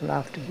knew until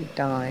after he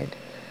died.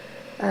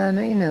 And,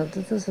 you know,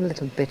 there's a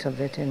little bit of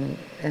it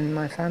in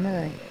my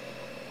family.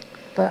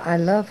 But I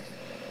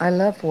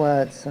love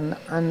words,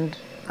 and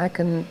I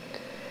can,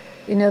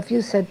 you know, if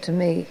you said to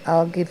me,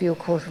 I'll give you a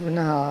quarter of an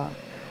hour,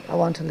 I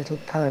want a little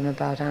poem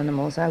about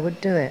animals, I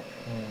would do it.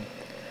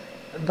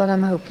 But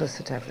I'm hopeless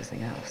at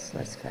everything else,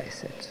 let's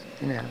face it,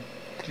 you know.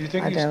 Do you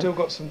think you've still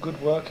got some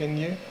good work in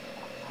you?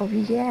 Oh,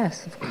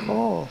 yes, of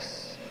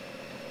course.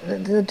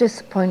 The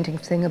disappointing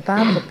thing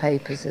about the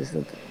papers is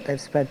that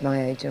they've spread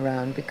my age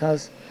around,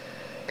 because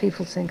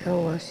people think,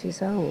 oh, well,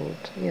 she's old,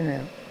 you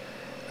know.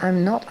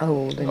 I'm not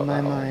old in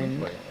my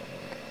mind.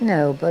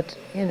 No, but,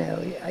 you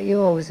know, you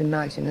always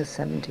imagine a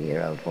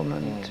 70-year-old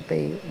woman to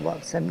be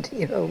what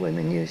 70-year-old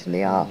women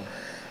usually are.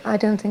 I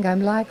don't think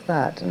I'm like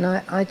that, and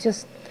I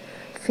just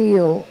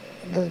feel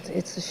that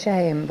it's a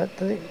shame, but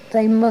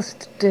they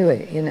must do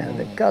it, you know.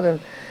 They've got to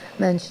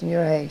mention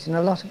your age, and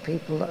a lot of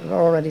people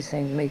are already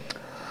saying to me,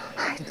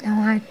 I had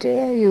no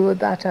idea you were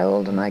that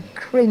old, and I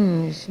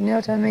cringe, you know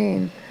what I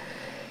mean?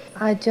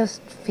 I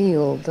just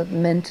feel that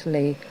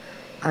mentally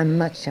I'm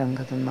much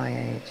younger than my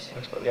age. I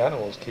expect the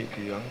animals keep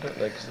you young, don't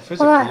they? Because the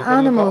physical, you've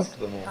got to look after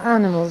them all.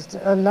 Animals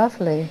are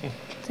lovely. I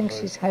think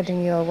she's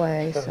heading your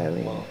way, so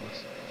we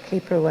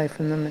keep her away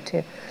from the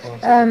material.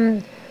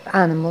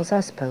 Animals,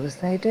 I suppose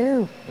they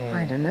do.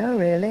 I don't know,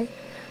 really.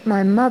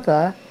 My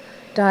mother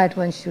died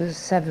when she was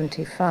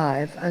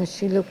 75, and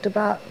she looked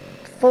about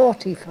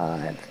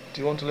 45. Do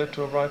you want to live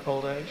to a ripe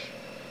old age?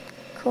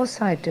 Of course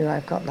I do.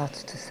 I've got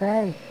lots to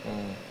say,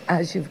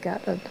 as you've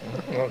gathered.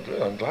 Oh, good.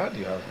 I'm glad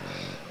you have.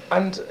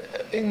 And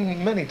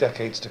in many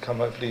decades to come,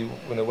 hopefully,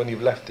 when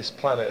you've left this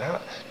planet,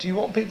 do you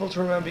want people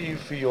to remember you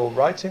for your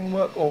writing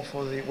work or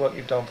for the work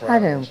you've done for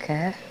animals?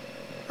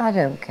 I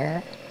don't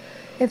care.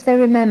 If they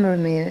remember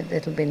me,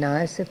 it'll be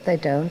nice. If they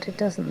don't, it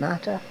doesn't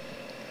matter.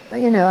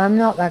 But, you know, I'm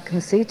not that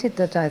conceited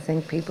that I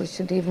think people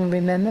should even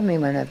remember me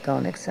when I've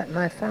gone, except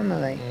my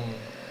family.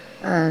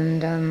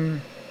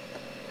 And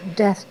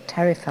death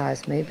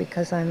terrifies me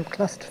because I'm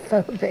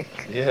claustrophobic.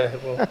 Yeah,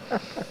 well,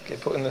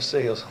 get put in the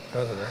sea or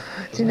something, I don't know.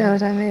 Do you know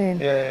what I mean?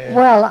 Yeah.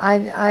 Well,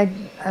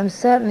 I'm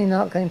certainly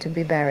not going to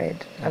be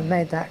buried. I've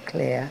made that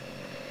clear.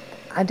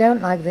 I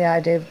don't like the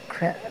idea of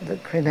the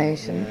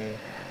cremation.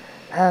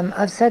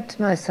 I've said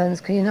to my sons,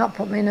 can you not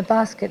put me in a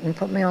basket and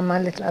put me on my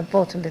little... I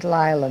bought a little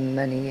island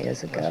many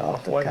years ago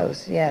off the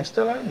coast. Yes. You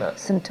still own that?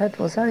 St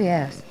Tudwells, oh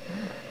yes.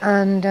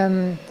 And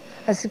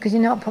I said, could you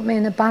not put me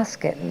in a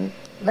basket and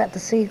let the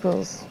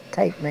seagulls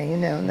take me, you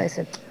know? And they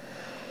said,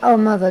 oh,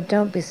 Mother,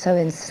 don't be so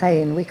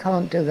insane. We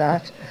can't do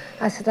that.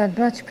 I said, I'd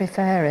much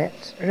prefer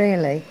it,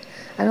 really.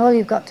 And all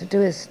you've got to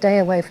do is stay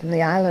away from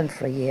the island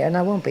for a year and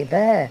I won't be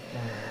there.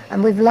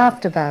 And we've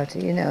laughed about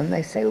it, you know, and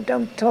they say, oh,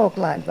 don't talk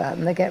like that,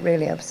 and they get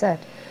really upset.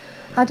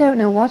 I don't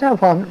know what I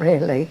want,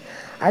 really.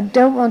 I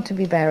don't want to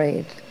be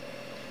buried.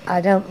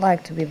 I don't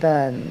like to be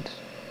burned.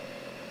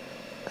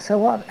 So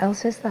what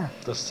else is there?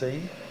 The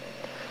sea?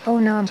 Oh,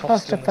 no, I'm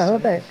Tossed in the sea.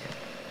 claustrophobic.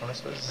 I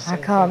suppose it's the I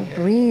same can't thing, yeah.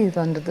 breathe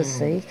under the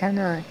sea, can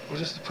I? We'll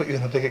just put you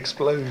in a big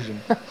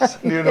explosion.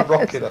 Send you in a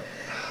rocket up.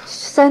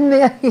 Send me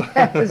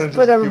yes,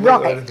 put a You won't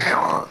rocket.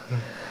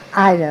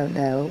 I don't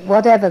know.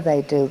 Whatever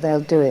they do,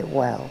 they'll do it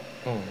well.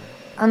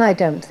 And I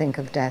don't think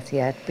of death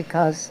yet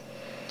because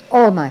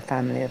all my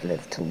family have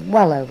lived till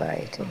well over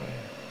 80.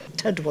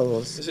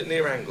 Tudwells. Is it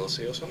near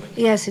Anglesey or something?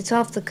 Yes, it's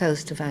off the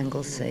coast of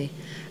Anglesey,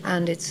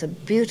 and it's a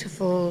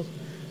beautiful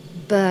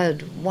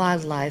bird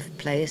wildlife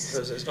place.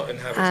 So it's not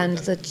inhabited And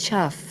then? the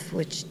chough,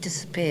 which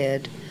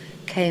disappeared,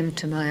 came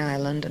to my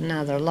island, and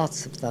now there are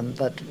lots of them,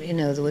 but, you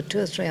know, there were 2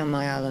 or 3 on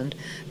my island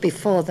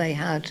before they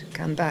had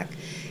come back.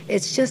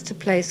 It's just a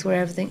place where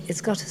everything...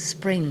 It's got a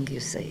spring, you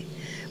see,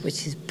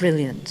 which is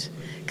brilliant,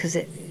 because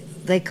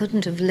they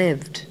couldn't have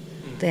lived,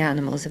 the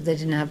animals, if they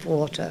didn't have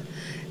water.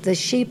 The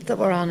sheep that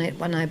were on it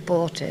when I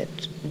bought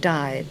it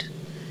died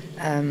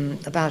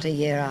about a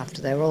year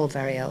after. They were all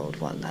very old.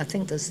 I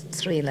think there's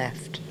 3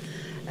 left.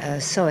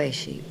 Soy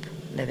sheep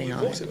living on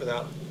it. You bought it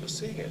without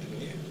seeing it,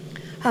 didn't you?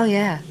 Oh,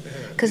 yeah.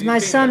 Because my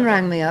son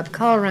rang me up,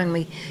 Carl rang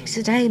me. He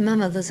said, hey,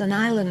 Mama, there's an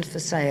island for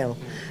sale.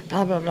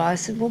 Blah, blah, blah. I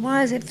said, well,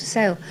 why is it for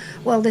sale?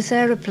 Well, this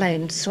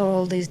aeroplane saw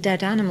all these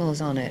dead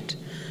animals on it.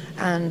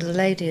 And the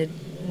lady had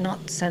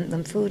not sent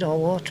them food or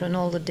water, and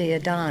all the deer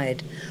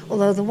died.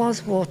 Although there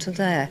was water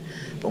there.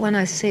 But when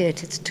I see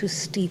it, it's too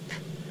steep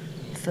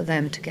for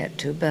them to get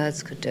to.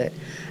 Birds could do it.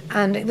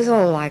 And it was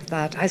all like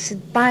that. I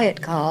said, buy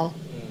it, Carl.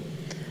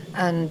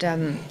 And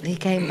he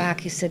came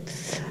back, he said,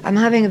 I'm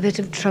having a bit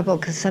of trouble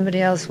because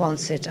somebody else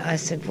wants it. I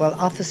said, well,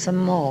 offer some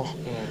more.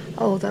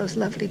 Oh, those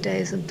lovely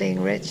days of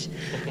being rich.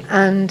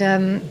 And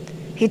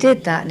he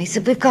did that, and he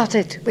said, we've got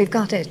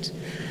it.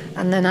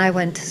 And then I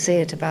went to see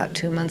it about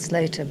 2 months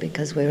later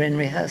because we were in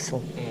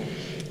rehearsal.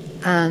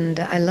 And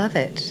I love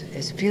it.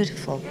 It's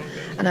beautiful.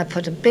 And I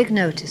put a big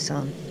notice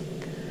on.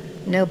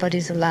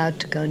 Nobody's allowed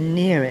to go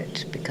near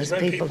it because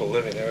There's no people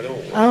living there at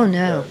all. Oh,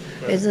 no.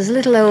 There's a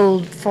little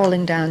old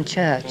falling down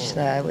church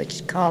there,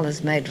 which Carl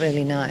has made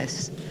really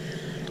nice.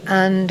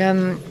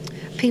 And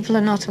people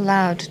are not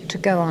allowed to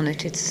go on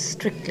it. It's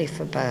strictly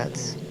for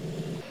birds.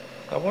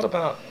 Now, what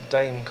about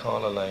Dame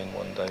Carla Lane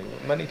one day?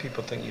 Many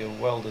people think you're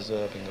well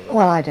deserving of it.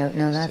 Well, I don't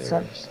know.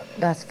 Serious.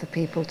 That's for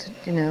people to,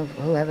 you know,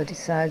 whoever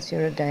decides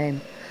you're a dame.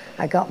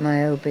 I got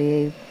my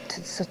OBE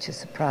to such a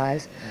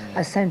surprise.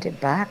 I sent it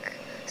back,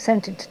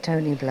 sent it to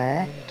Tony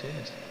Blair. You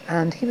did.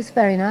 And he was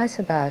very nice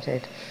about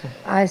it.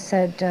 I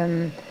said,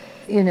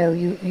 you know,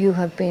 you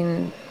have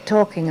been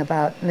talking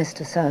about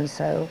Mr.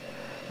 So-and-so,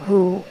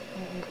 who,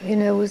 you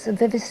know, was a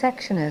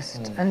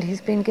vivisectionist, and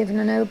he's been given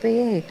an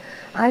OBE.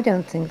 I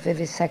don't think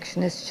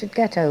vivisectionists should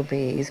get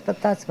OBEs,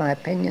 but that's my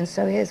opinion,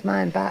 so here's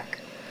mine back.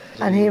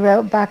 And he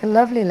wrote back a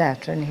lovely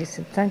letter, and he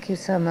said, thank you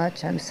so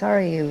much. I'm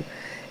sorry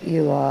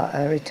you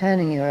are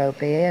returning your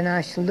OBE, and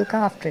I shall look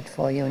after it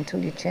for you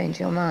until you change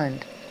your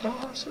mind.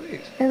 Oh,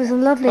 sweet. It was a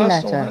lovely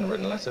Personal letter.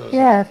 handwritten letter, was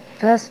Yeah, it?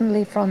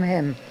 personally from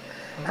him.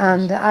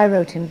 And I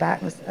wrote him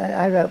back.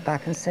 I wrote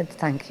back and said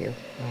thank you,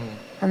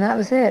 and that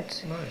was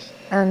it. Nice.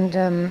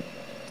 And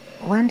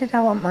when did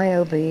I want my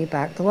OBE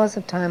back? There was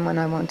a time when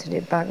I wanted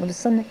it back.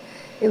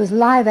 It was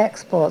live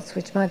exports,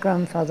 which my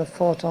grandfather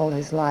fought all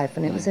his life,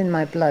 and it was in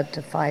my blood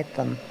to fight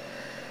them.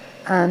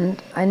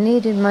 And I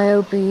needed my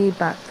OBE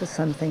back for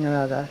something or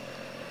other.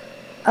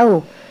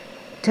 Oh,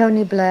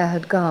 Tony Blair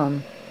had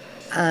gone,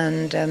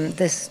 and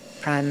this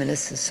Prime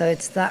Minister, so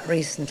it's that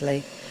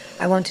recently.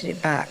 I wanted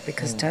it back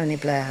because Tony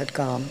Blair had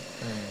gone,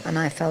 and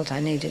I felt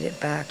I needed it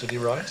back. Did he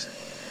write?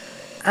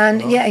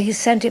 And yeah, he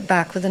sent it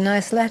back with a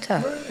nice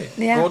letter. Really?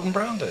 Yeah. Gordon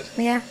Brown did?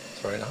 Yeah. It's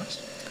very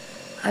nice.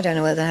 I don't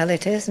know where the hell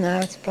it is now.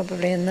 It's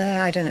probably in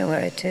there. I don't know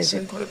where it is. So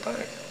you got it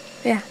back?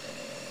 Yeah.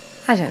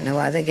 I don't know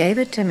why they gave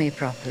it to me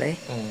properly.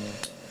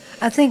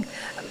 I think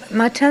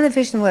my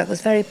television work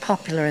was very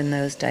popular in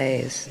those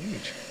days.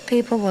 Huge.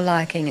 People were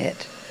liking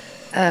it.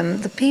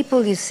 The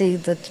people you see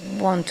that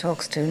one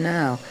talks to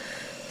now,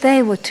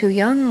 they were too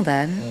young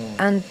then,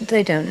 and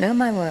they don't know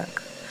my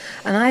work.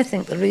 And I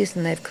think the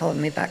reason they've called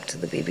me back to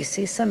the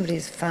BBC,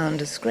 somebody's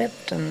found a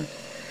script and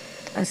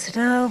said,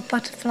 oh,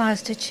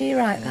 Butterflies, did she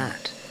write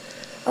that?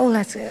 Oh,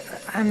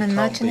 I'm It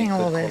imagining can't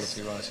be all good this.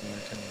 quality writing,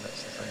 though, can it?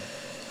 That's the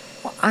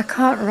thing. Well, I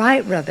can't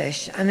write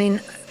rubbish. I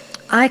mean,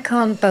 I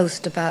can't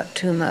boast about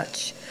too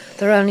much.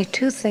 There are only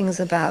two things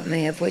about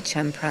me of which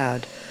I'm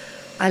proud.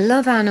 I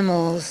love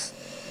animals,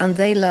 and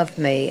they love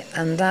me,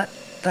 and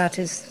that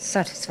is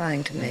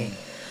satisfying to me.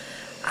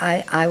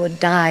 I would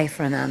die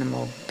for an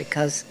animal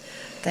because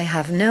they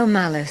have no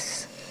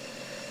malice.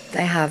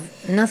 They have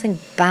nothing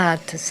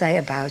bad to say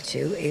about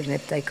you, even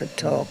if they could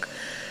talk.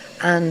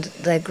 And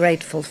they're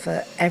grateful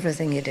for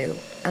everything you do.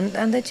 And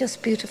they're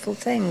just beautiful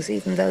things,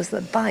 even those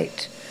that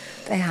bite.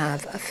 They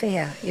have a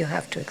fear. You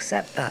have to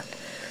accept that.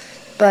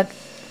 But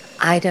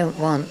I don't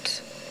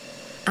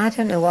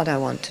know what I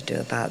want to do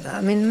about that.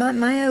 I mean,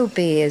 my OB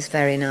is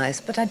very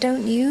nice, but I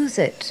don't use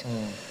it.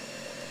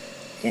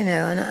 You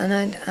know,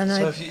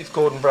 If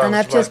Gordon Brown's and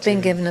I've just been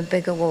writing- given a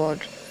big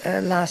award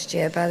last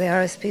year by the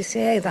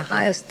RSPCA, the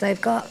highest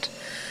they've got.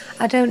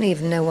 I don't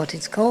even know what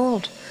it's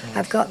called.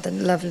 I've got the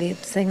lovely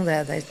thing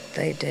there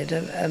they did,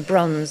 a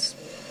bronze,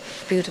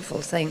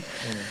 beautiful thing.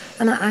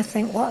 And I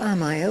think, what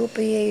am I,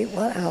 OBE,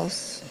 what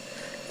else?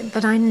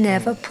 But I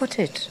never put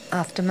it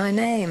after my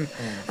name.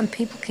 And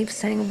people keep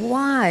saying,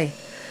 why?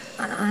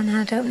 And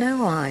I don't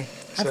know why.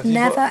 So I've have you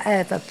never,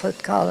 ever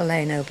put CARLA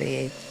LANE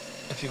OBE.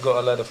 If you got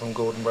a letter from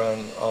Gordon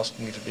Brown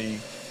asking you to be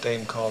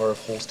Dame Carla of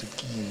Horsted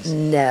Keynes,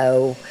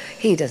 No,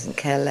 he doesn't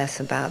care less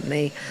about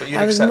me. but you'd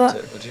I was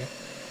accept it, would you?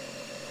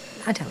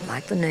 I don't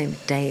like the name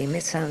Dame.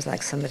 It sounds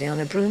like somebody on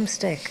a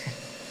broomstick.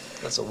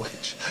 That's a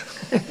witch.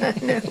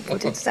 No,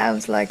 but it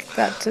sounds like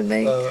that to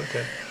me. Oh,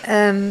 okay.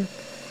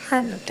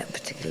 I don't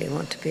particularly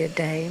want to be a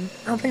dame.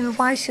 I mean,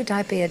 why should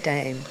I be a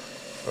dame?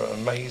 For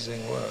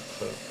amazing work,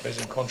 for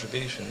amazing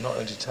contribution, not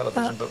only to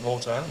television, but more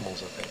to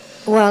animals, I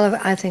think. Well,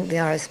 I think the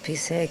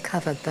RSPCA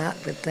covered that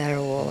with their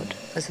award.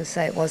 As I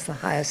say, it was the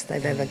highest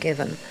they've ever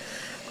given.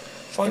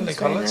 Finally, was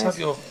Carla, very let's nice. have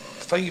your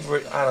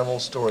favourite animal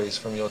stories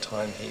from your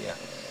time here.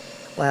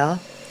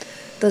 Well,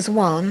 there's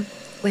one.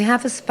 We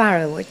have a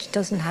sparrow which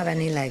doesn't have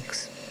any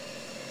legs.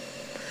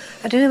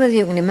 I don't know whether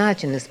you can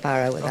imagine a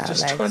sparrow I'm without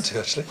just legs. trying to,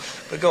 actually.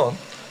 But go on.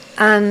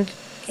 And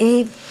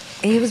he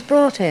was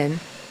brought in,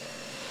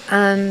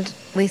 and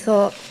we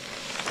thought,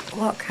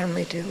 what can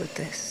we do with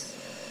this?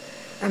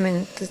 I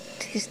mean,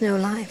 he's no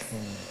life.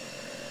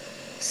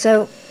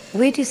 So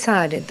we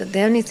decided that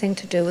the only thing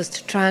to do was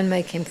to try and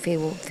make him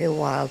feel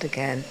wild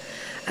again.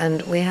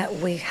 And we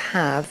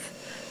have,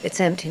 it's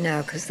empty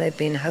now because they've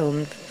been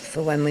home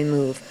for when we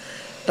move.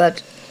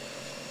 But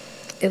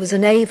it was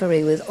an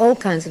aviary with all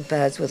kinds of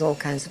birds with all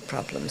kinds of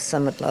problems.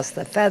 Some had lost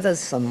their feathers,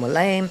 some were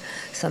lame,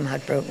 some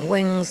had broken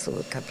wings, there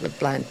were a couple of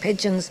blind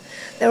pigeons.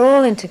 They were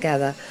all in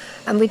together,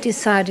 and we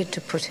decided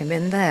to put him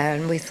in there,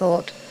 and we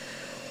thought,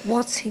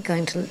 what's he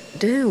going to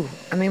do?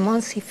 I mean,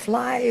 once he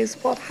flies,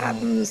 what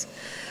happens?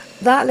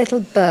 That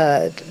little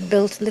bird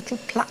built a little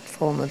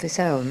platform of his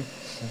own,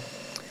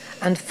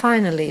 and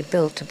finally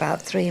built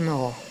about 3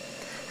 more,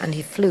 and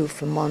he flew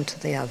from one to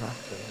the other.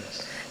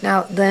 Goodness.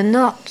 Now, they're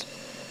not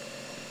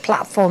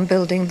platform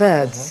building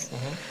birds,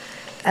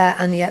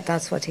 and yet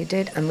that's what he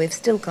did, and we've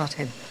still got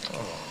him.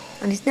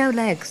 And he's no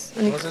legs,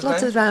 and he What's his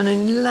flutters name? around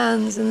and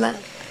lands and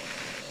lands.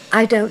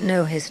 I don't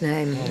know his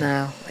name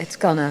now. It's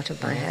gone out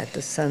of my head.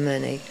 There's so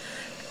many.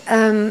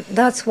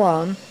 That's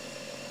one.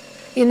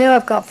 You know,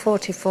 I've got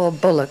 44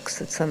 bullocks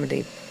that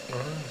somebody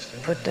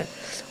put there.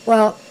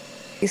 Well,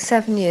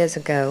 7 years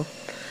ago,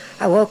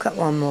 I woke up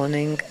one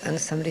morning and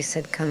somebody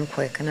said, come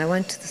quick. And I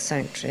went to the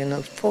sanctuary, and there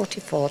was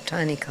 44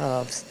 tiny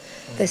calves,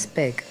 this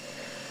big,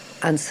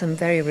 and some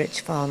very rich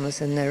farmers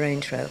in their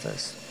Range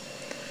Rovers.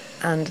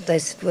 And they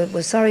said,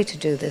 we're sorry to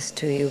do this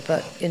to you,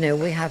 but, you know,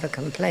 we have a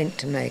complaint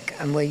to make,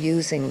 and we're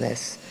using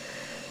this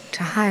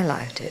to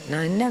highlight it. And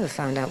I never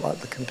found out what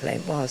the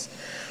complaint was.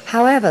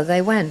 However,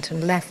 they went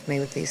and left me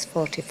with these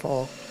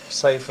 44.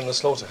 Saved from the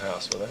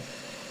slaughterhouse, were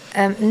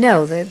they?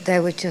 No, they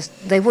were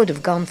just, they would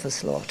have gone for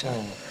slaughter,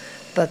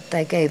 but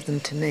they gave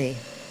them to me.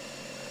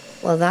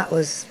 Well, that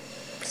was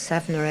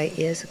 7 or 8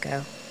 years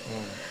ago.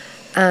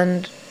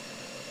 And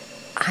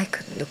I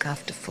couldn't look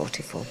after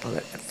 44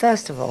 bullocks.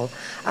 First of all,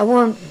 I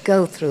won't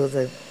go through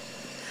the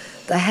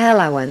hell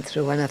I went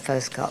through when I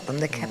first got them.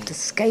 They kept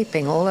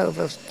escaping all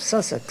over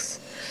Sussex.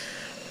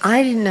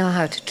 I didn't know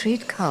how to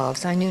treat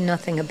calves. I knew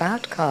nothing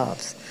about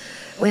calves.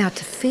 We had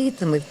to feed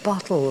them with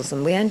bottles,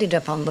 and we ended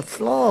up on the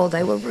floor.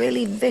 They were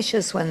really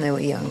vicious when they were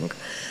young.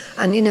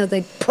 And, you know,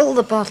 they'd pull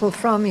the bottle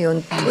from you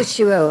and push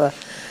you over.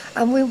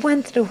 And we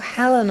went through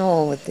hell and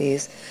all with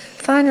these.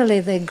 Finally,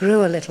 they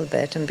grew a little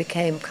bit and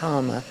became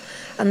calmer.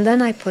 And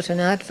then I put an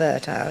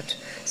advert out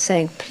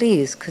saying,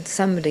 please, could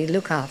somebody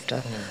look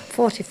after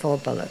 44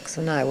 bullocks,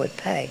 and I would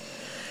pay.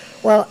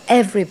 Well,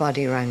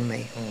 everybody rang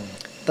me.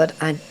 But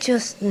I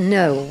just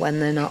know when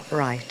they're not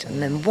right.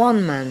 And then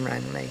one man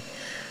rang me,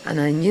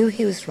 and I knew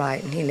he was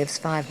right, and he lives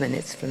 5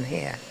 minutes from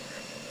here.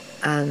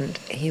 And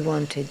he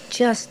wanted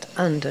just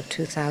under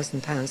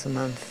 £2,000 a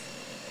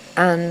month.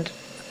 And,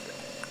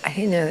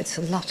 you know, it's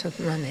a lot of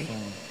money.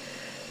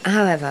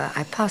 However,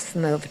 I passed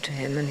them over to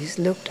him, and he's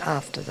looked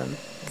after them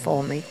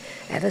for me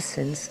ever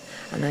since,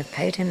 and I've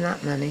paid him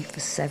that money for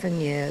 7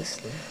 years,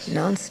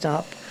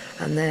 non-stop,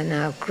 and they're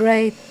now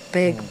great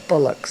big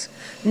bullocks.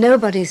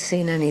 Nobody's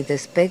seen any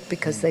this big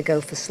because they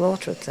go for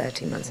slaughter at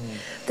 30 months.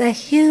 They're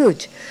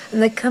huge,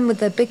 and they come with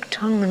their big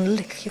tongue and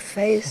lick your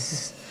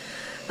face,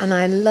 and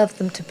I love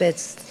them to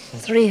bits.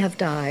 3 have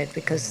died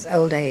because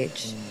old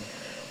age.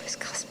 It's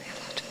cost me a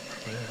lot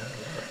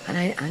of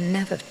money. And I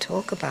never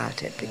talk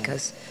about it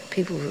because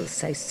people will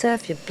say,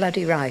 serve your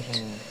bloody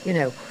right, you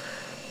know.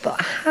 But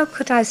how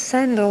could I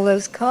send all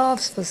those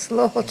calves for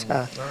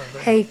slaughter?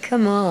 Hey,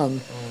 come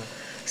on.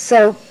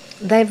 So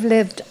they've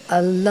lived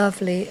a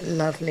lovely,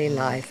 lovely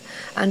life.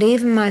 And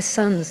even my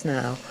sons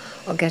now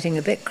are getting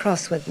a bit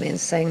cross with me and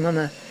saying,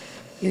 Mama,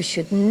 you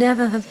should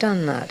never have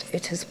done that.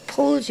 It has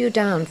pulled you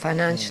down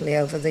financially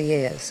over the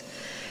years.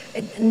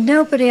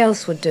 Nobody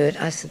else would do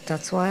it. I said,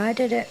 that's why I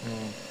did it.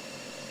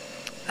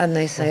 And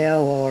they say,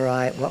 oh, all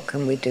right, what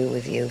can we do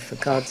with you, for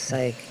God's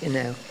sake, you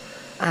know.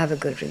 I have a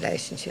good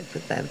relationship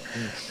with them.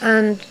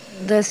 And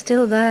they're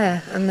still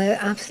there, and they're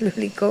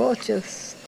absolutely gorgeous.